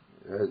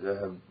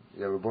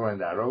 You have a bow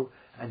and arrow,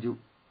 and you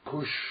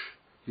push.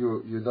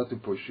 You not to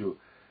push. You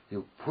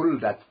pull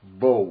that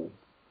bow.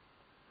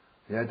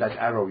 Yeah, that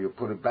arrow. You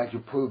pull it back. You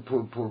pull.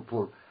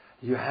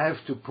 You have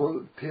to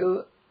pull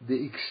till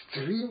the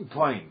extreme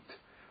point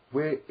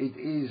where it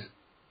is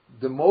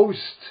the most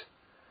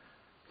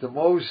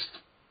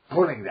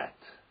pulling that.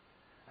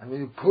 And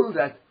when you pull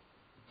that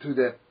to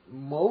the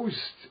most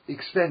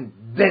extent,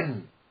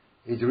 then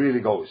it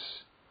really goes.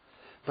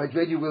 But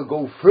when you will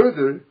go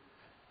further,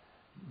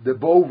 the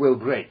bow will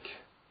break,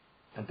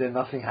 and then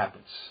nothing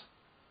happens.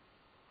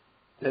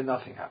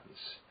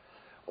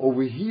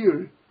 Over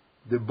here,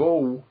 the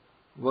bow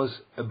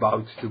was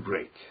about to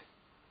break.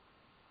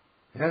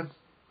 Yeah?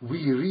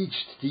 We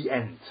reached the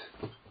end.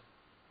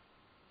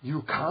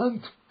 You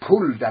can't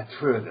pull that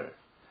further.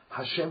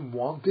 Hashem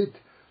wanted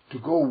to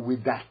go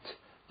with that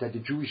the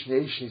Jewish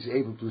nation is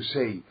able to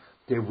say,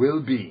 there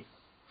will be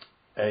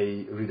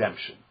a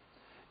redemption.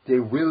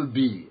 There will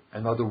be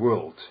another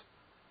world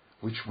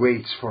which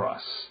waits for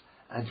us,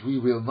 and we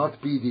will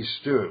not be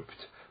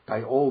disturbed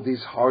by all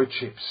these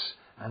hardships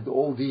and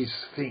all these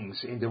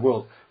things in the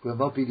world. We will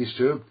not be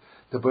disturbed.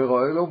 The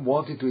Borei Olam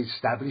wanted to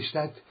establish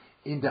that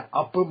in the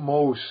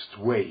uppermost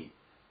way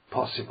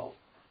possible.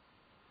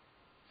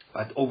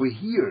 But over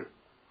here,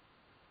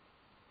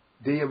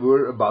 they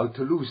were about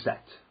to lose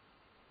that.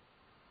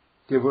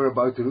 They were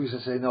about to lose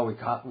and say, no, we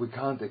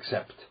can't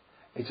accept.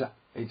 It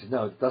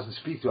doesn't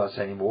speak to us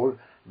anymore.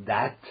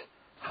 That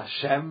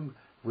Hashem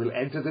will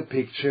enter the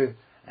picture,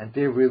 and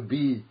there will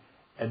be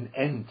an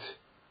end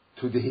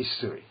to the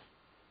history.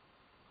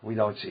 We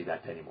don't see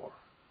that anymore.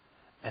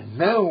 And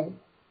now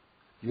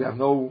you have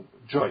no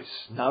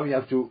choice. Now you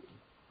have to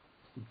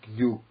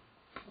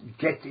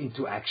get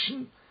into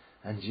action,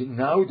 and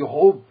now the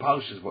whole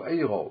parshas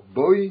Va'eiro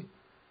Boy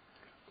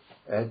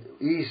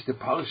is the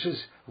parshas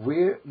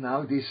where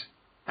now this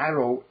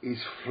arrow is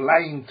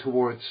flying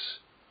towards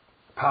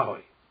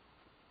Paroi.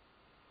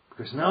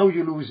 Because now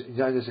you lose,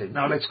 you say,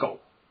 now let's go.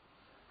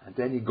 And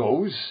then he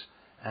goes,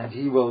 and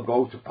he will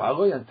go to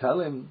Paroi and tell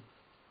him,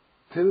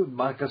 till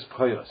Markas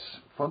Preuers,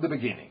 from the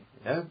beginning.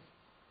 Yeah?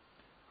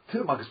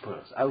 Till Markas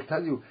Preuers. I'll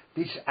tell you,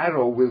 this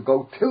arrow will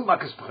go till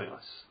Markas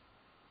Preuers.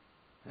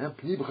 Yeah?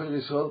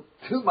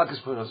 Till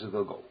Markas Preuers it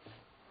will go.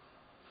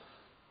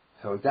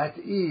 So that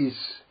is,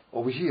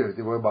 over here,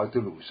 they were about to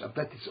lose.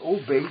 But it's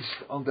all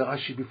based on the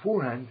Rashi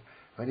beforehand,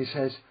 when he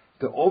says,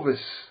 the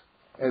Ovis,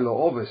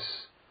 Elo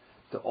Ovis,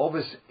 the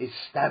Ovis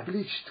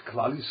established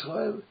Klal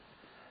Yisrael,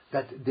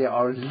 that they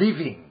are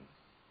living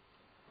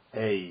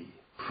a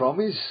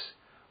promise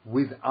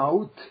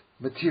without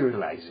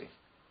materializing.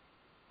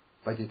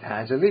 But it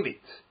has a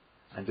limit.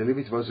 And the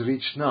limit was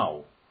reached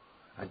now.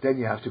 And then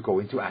you have to go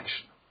into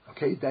action.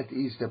 Okay, that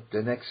is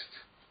the next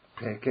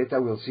Keta.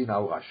 We'll see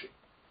now Rashi.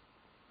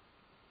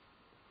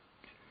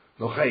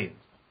 Nochein.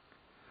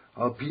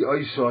 Al pi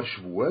oiso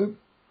hashvua,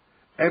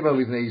 ever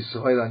livnei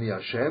Yisrael ani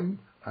Hashem,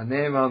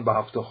 haneman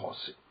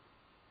b'havtochosi.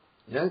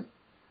 Yeah?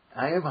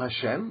 I am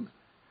Hashem,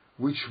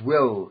 which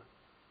will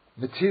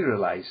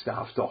materialize the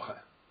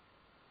Haftocha.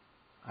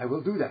 I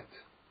will do that.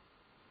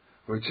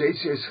 You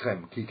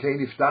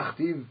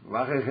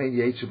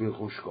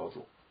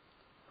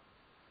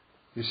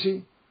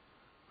see,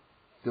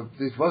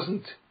 it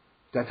wasn't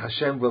that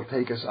Hashem will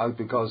take us out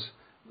because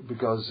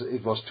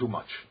it was too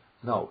much.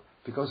 No,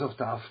 because of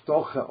the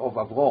Haftocha of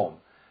Avraham.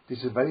 This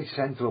is a very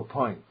central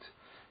point,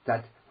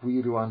 that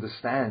we do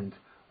understand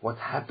what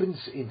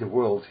happens in the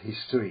world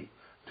history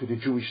to the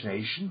Jewish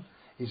nation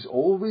is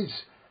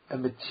always a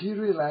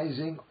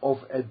materializing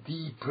of a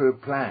deeper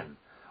plan,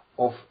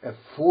 of a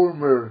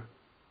former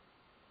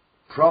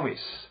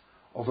promise,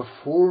 of a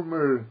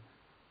former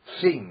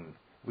thing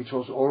which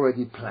was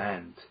already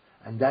planned,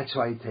 and that's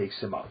why he takes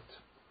them out.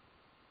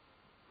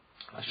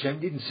 Hashem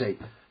didn't say,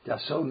 they are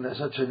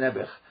such a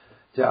nebech,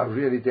 they are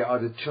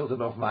the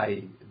children of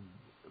my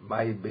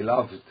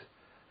beloved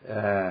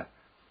Avraham,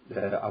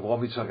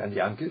 Yitzchak and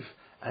Yankov,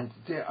 and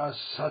they are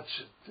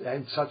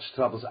such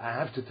troubles, I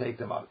have to take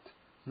them out.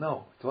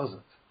 No, it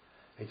wasn't.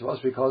 It was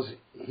because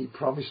he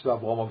promised to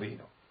Avraham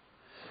Avinu.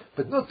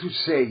 But not to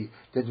say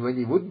that when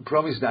he wouldn't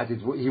promise that,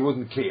 he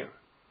wouldn't care.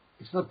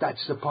 It's not,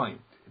 that's the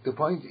point. The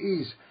point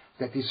is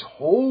that this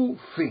whole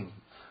thing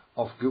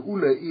of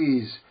Geula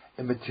is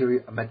a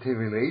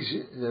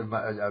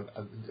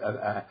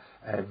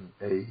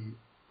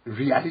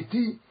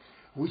reality,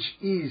 which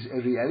is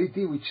a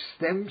reality which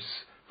stems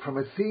from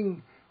a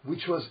thing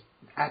which was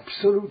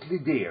absolutely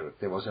there.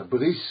 There was a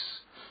bris,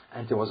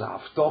 and there was a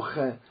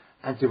haftoche,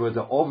 and there were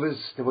the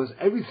oves, there was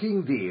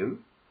everything there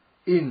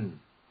in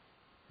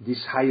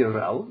this higher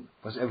realm,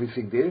 was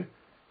everything there.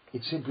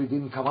 It simply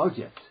didn't come out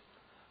yet.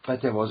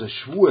 But there was a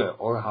shvur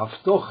or a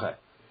haftoche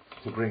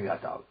to bring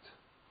that out.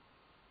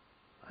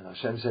 And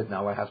Hashem said,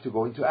 now I have to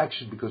go into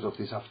action because of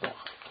this haftoche.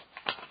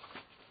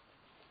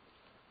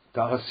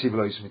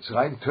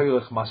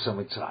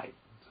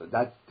 So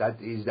that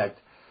is that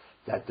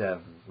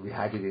we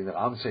had it in the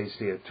Ramses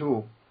there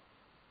too.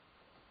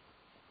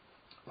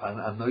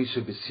 That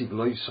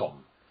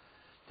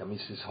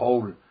means this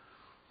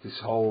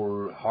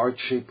whole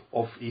hardship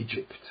of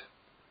Egypt.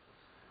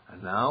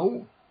 And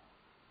now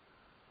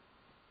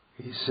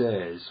he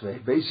says,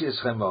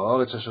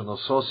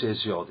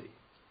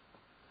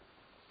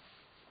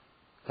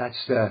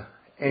 that's the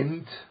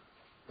end,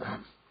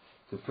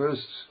 the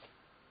first.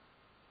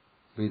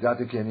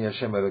 That's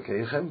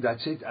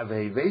it.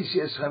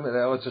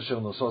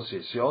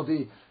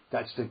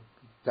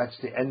 That's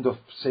the end of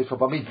Sefer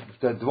Bamid,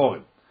 the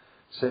Dvorim.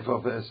 Sefer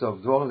of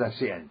Dvorim, that's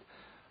the end.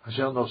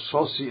 Hashem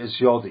Nososi es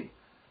Yodi.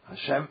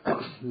 Hashem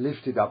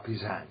lifted up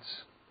his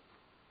hands.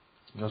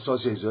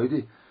 Nososi es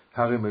Yodi.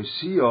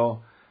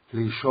 Harimosio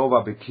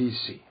lishova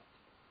bekisi.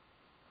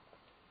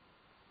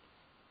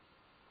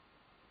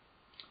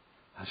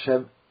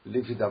 Hashem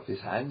lifted up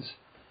his hands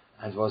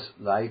and was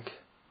like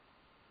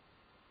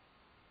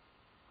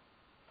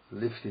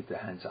lifted the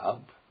hands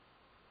up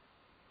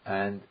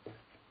and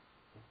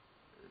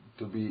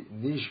to be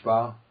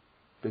nishba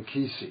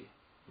bekisi.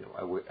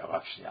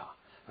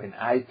 When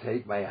I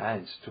take my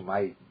hands to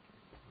my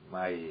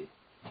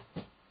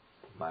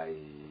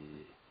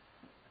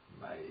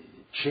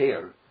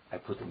chair, I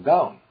put them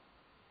down.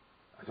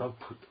 I don't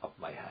put up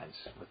my hands.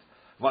 But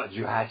well,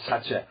 he has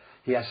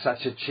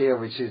such a chair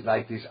which is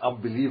like these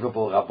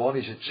unbelievable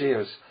Rabbonish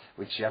chairs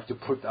which you have to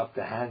put up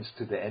the hands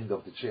to the end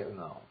of the chair.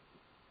 No.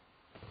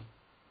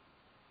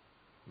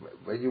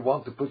 When you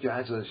want to put your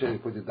hands on the chair, you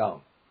put it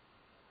down.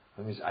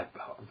 That means I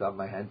put up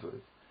my hand to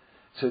it.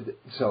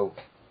 So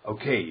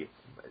okay,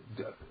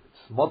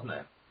 it's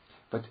modern,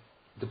 but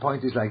the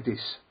point is like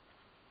this: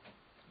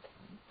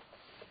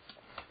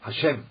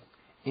 Hashem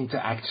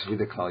interacts with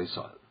the Klal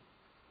Yisrael,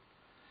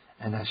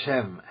 and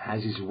Hashem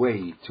has his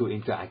way to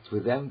interact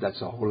with them.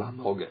 That's a whole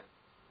hanoge.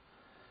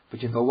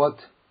 But you know what?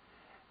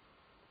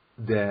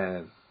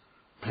 The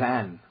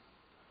plan,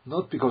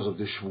 not because of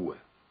the shvur,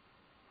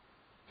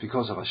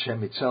 because of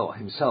Hashem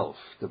himself,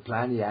 the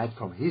plan he had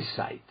from his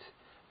side,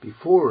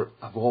 before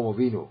Avraham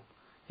Avinu,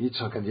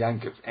 Yitzchak and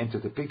Yaakov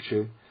entered the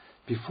picture,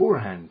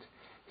 beforehand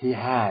he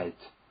had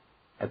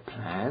a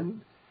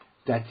plan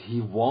that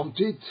he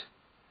wanted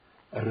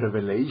a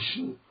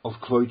revelation of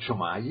Klal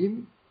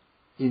Shomayim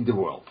in the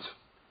world.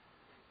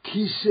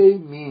 Kisei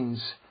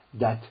means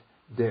that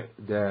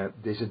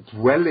there's a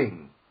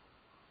dwelling,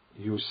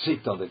 you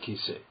sit on the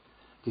Kisei,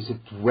 there's a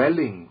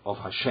dwelling of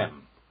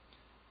Hashem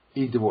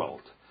in the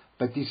world.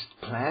 But this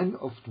plan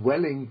of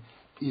dwelling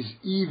is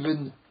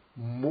even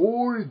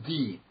more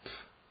deep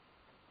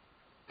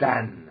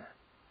than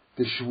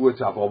the Shvur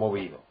to Avraham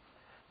Avinu.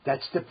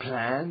 That's the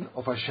plan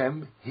of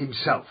Hashem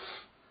himself.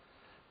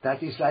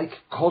 That is like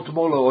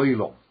Kodmo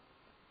L'Oilom.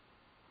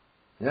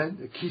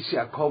 The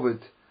Kisei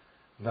HaKoved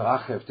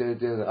Merachev, the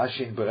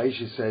Rashi in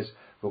Bereshit says,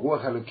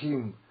 V'ruach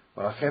Elokim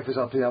Merachev is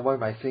al Pnei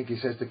Hamayim. I think he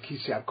says the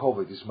Kisei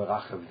HaKoved is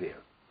Merachev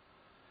there.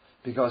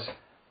 Because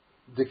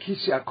the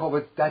Kisei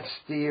HaKoved, that's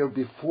there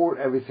before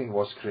everything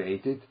was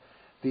created.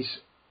 This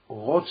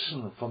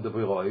Rotzen from the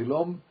Bore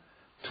Olam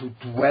to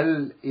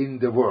dwell in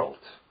the world.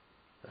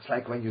 It's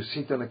like when you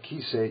sit on a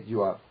Kisei,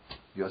 you are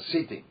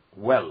sitting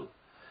well.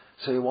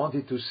 So he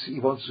wants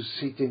to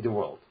sit in the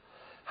world.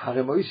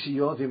 Haremoisi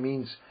Yodi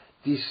means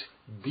this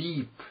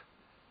deep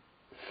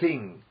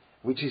thing,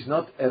 which is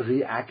not a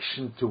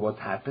reaction to what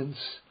happens.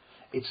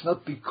 It's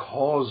not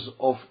because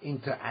of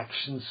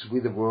interactions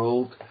with the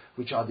world,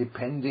 which are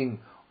depending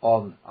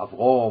on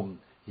Avraham,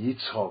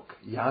 Yitzchak,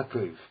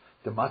 Yaakov,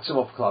 the Matzav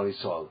of Klal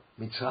Yisrael,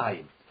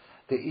 Mitzrayim.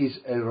 There is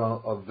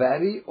a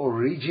very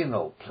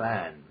original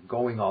plan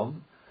going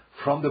on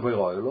from the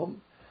Bore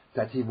Olam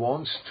that he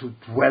wants to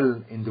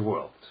dwell in the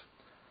world.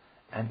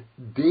 And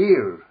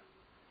there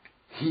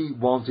he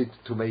wanted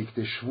to make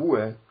the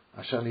Shvur,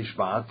 Asher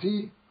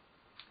Nishba'ati,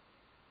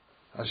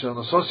 Asher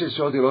Nosos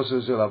Yisod Yilos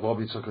Avraham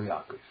Yitzchak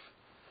Yaakov.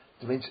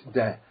 It means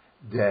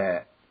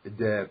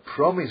the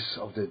promise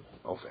of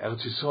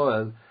Eretz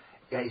Yisrael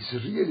is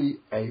really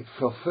a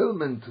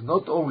fulfillment,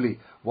 not only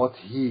what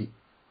he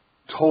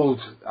told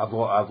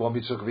Avraham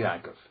Yitzchak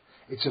Yaakov.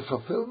 It's a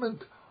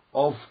fulfillment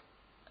of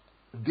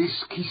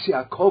this Kisei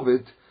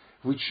HaKoved,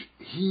 which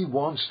he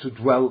wants to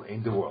dwell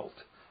in the world.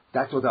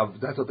 That's what Eretz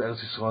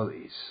Yisrael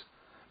is.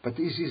 But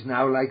this is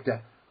now like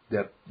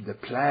the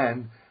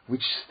plan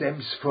which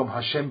stems from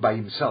Hashem by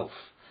himself.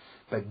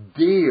 But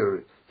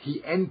there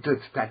he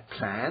entered that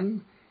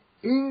plan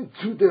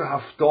into the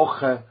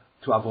Haftoche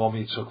to Avraham,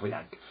 Yitzchak, and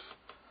Yaakov.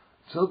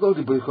 It's not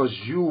only because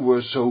you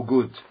were so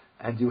good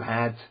and you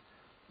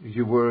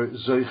were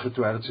Zoiche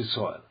to Eretz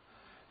Yisrael.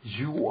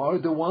 You are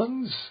the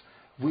ones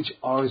which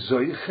are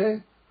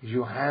Zoiche.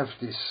 You have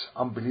this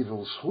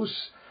unbelievable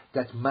schus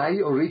that my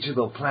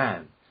original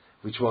plan,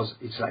 which was,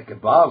 it's like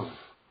above,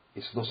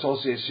 it's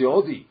Nosos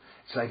Yodi,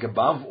 it's like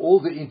above all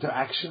the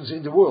interactions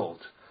in the world.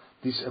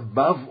 This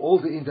above all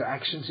the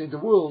interactions in the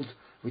world,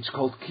 which is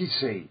called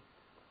Kisi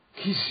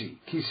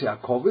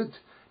HaKovid,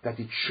 that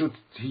he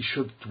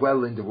should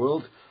dwell in the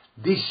world.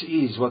 This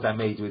is what I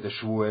made with the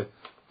Shvuah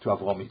to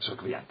Avraham, Yitzchak,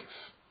 and Yaakov.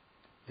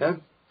 Yeah?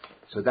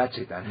 So that's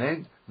it. And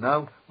then,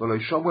 now,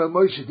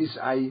 Moshe, this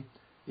I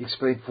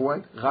explained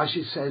forward.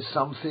 Rashi says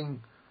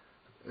something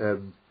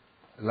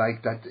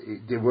like that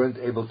they weren't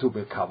able to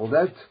recover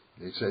that.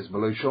 It says,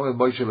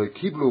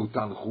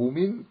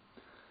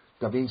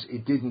 that means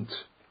it didn't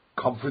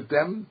comfort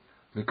them.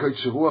 That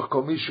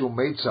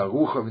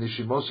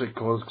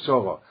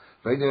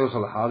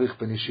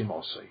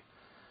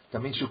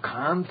means you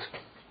can't,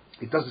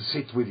 it doesn't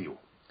sit with you.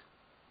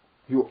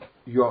 You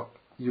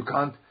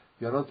can't,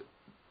 you're not,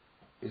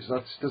 it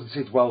doesn't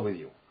sit well with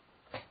you.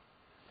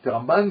 The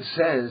Ramban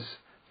says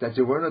that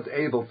they were not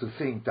able to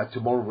think that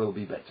tomorrow will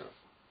be better.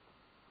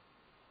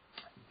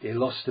 They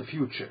lost the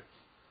future.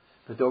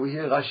 But over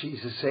here Rashi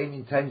is the same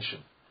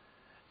intention.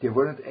 They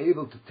weren't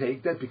able to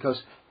take that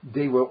because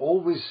they were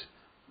always,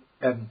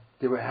 had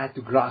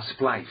to grasp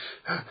life.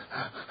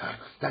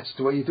 That's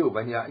the way you do.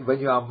 When you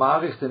are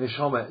marich the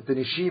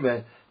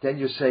neshima, then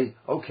you say,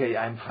 okay,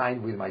 I'm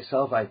fine with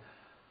myself. But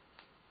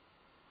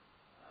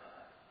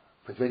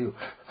when you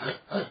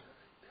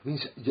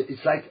means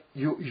it's like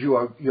you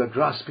are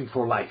grasping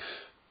for life.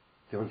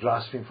 They were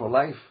grasping for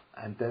life,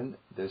 and then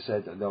they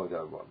said, no,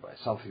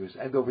 something was.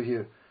 And over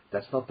here,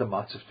 that's not the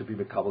matzav to be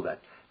mekabel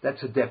that.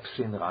 That's a depth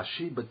in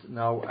Rashi, but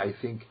now I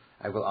think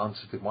I will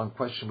answer the one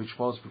question which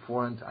was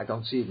beforehand. I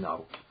don't see it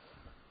now.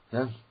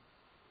 Yeah.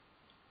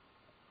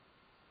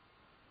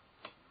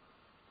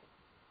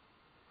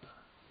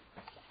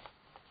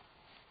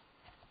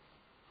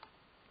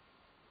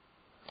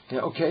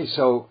 Yeah, okay,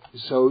 so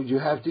you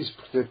have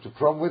the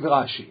problem with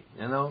Rashi,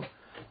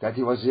 that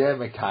he was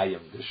Mekayim,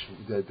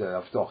 the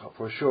Avtocha,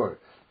 for sure,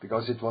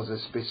 because it was a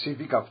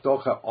specific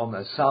Avtocha on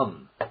a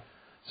son.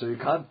 So you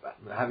can't,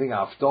 having a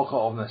Avtocha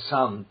on a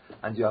son,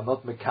 and you are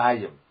not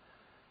Mekayim,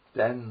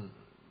 then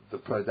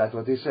that's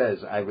what he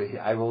says,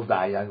 I will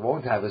die and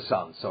won't have a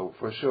son, so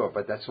for sure,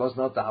 but that was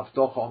not the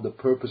Avtocha on the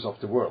purpose of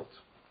the world.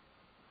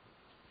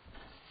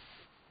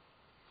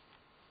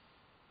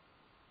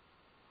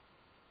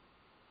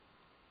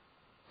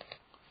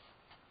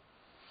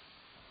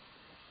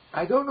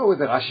 I don't know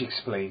whether Rashi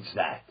explains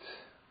that.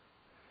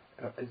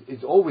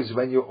 It's always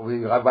why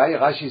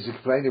Rashi is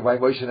explaining why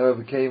Moshe never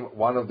became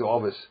one of the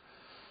Ovis.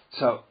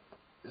 So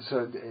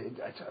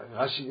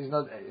Rashi is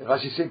not.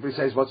 Rashi simply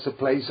says, "What's the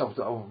place of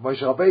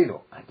Moshe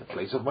Rabbeinu?" And the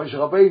place of Moshe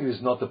Rabbeinu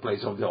is not the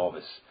place of the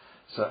Ovis.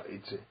 So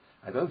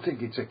I don't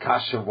think it's a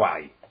kasha.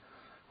 Why?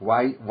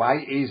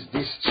 Why is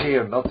this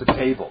chair not the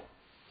table?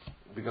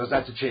 Because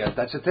that's a chair,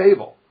 that's a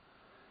table.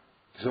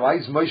 So why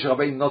is Moshe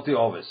Rabbeinu not the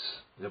Ovis?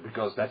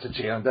 Because that's a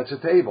chair and that's a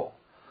table.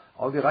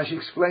 Only Rashi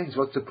explains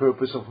what's the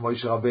purpose of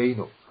Moshe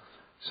Rabbeinu.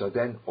 So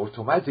then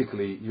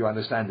automatically you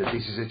understand that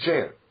this is a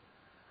chair.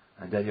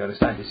 And then you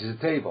understand this is a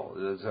table.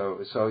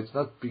 So it's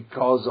not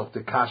because of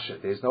the kasha.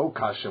 There's no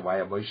kasha why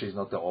Moshe is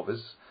not the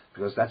Ovis,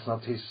 because that's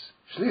not his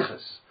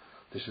shlichus.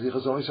 The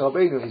shlichus of Moshe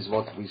Rabbeinu is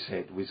what we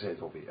said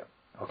over here.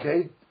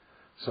 Okay?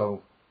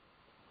 So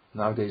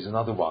now there's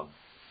another one.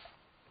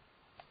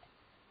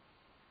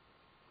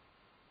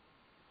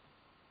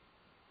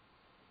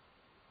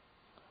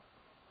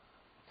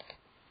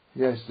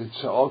 Yes, the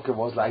Tza'oka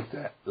was like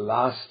the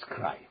last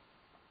cry.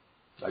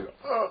 Like,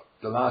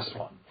 the last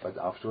one. But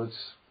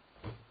afterwards,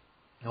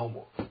 no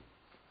more.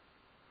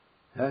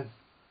 Yeah?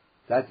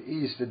 That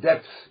is the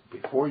depth.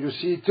 Before you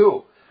see it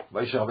too.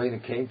 Moshe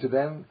Rabbeinu came to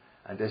them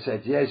and they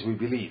said, yes, we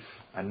believe.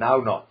 And now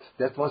not.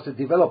 That was the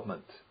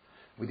development.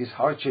 With this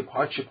hardship,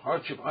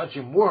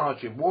 more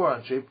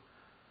hardship,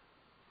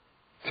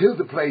 till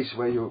the place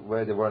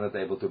where they were not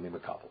able to be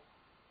mekabel.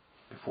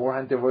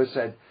 Beforehand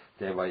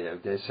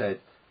they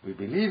said, we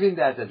believe in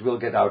that we'll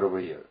get out over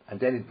here. And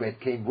then it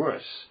became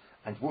worse,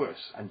 and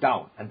worse, and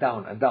down,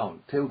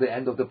 till the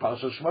end of the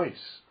Parashat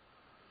Shmos.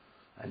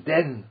 And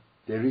then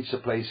they reached a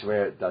place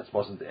where that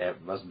wasn't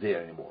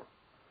there anymore.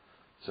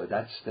 So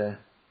that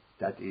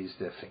is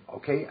the thing.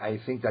 Okay, I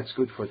think that's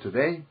good for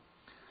today.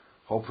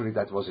 Hopefully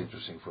that was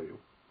interesting for you.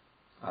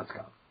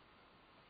 Adkan.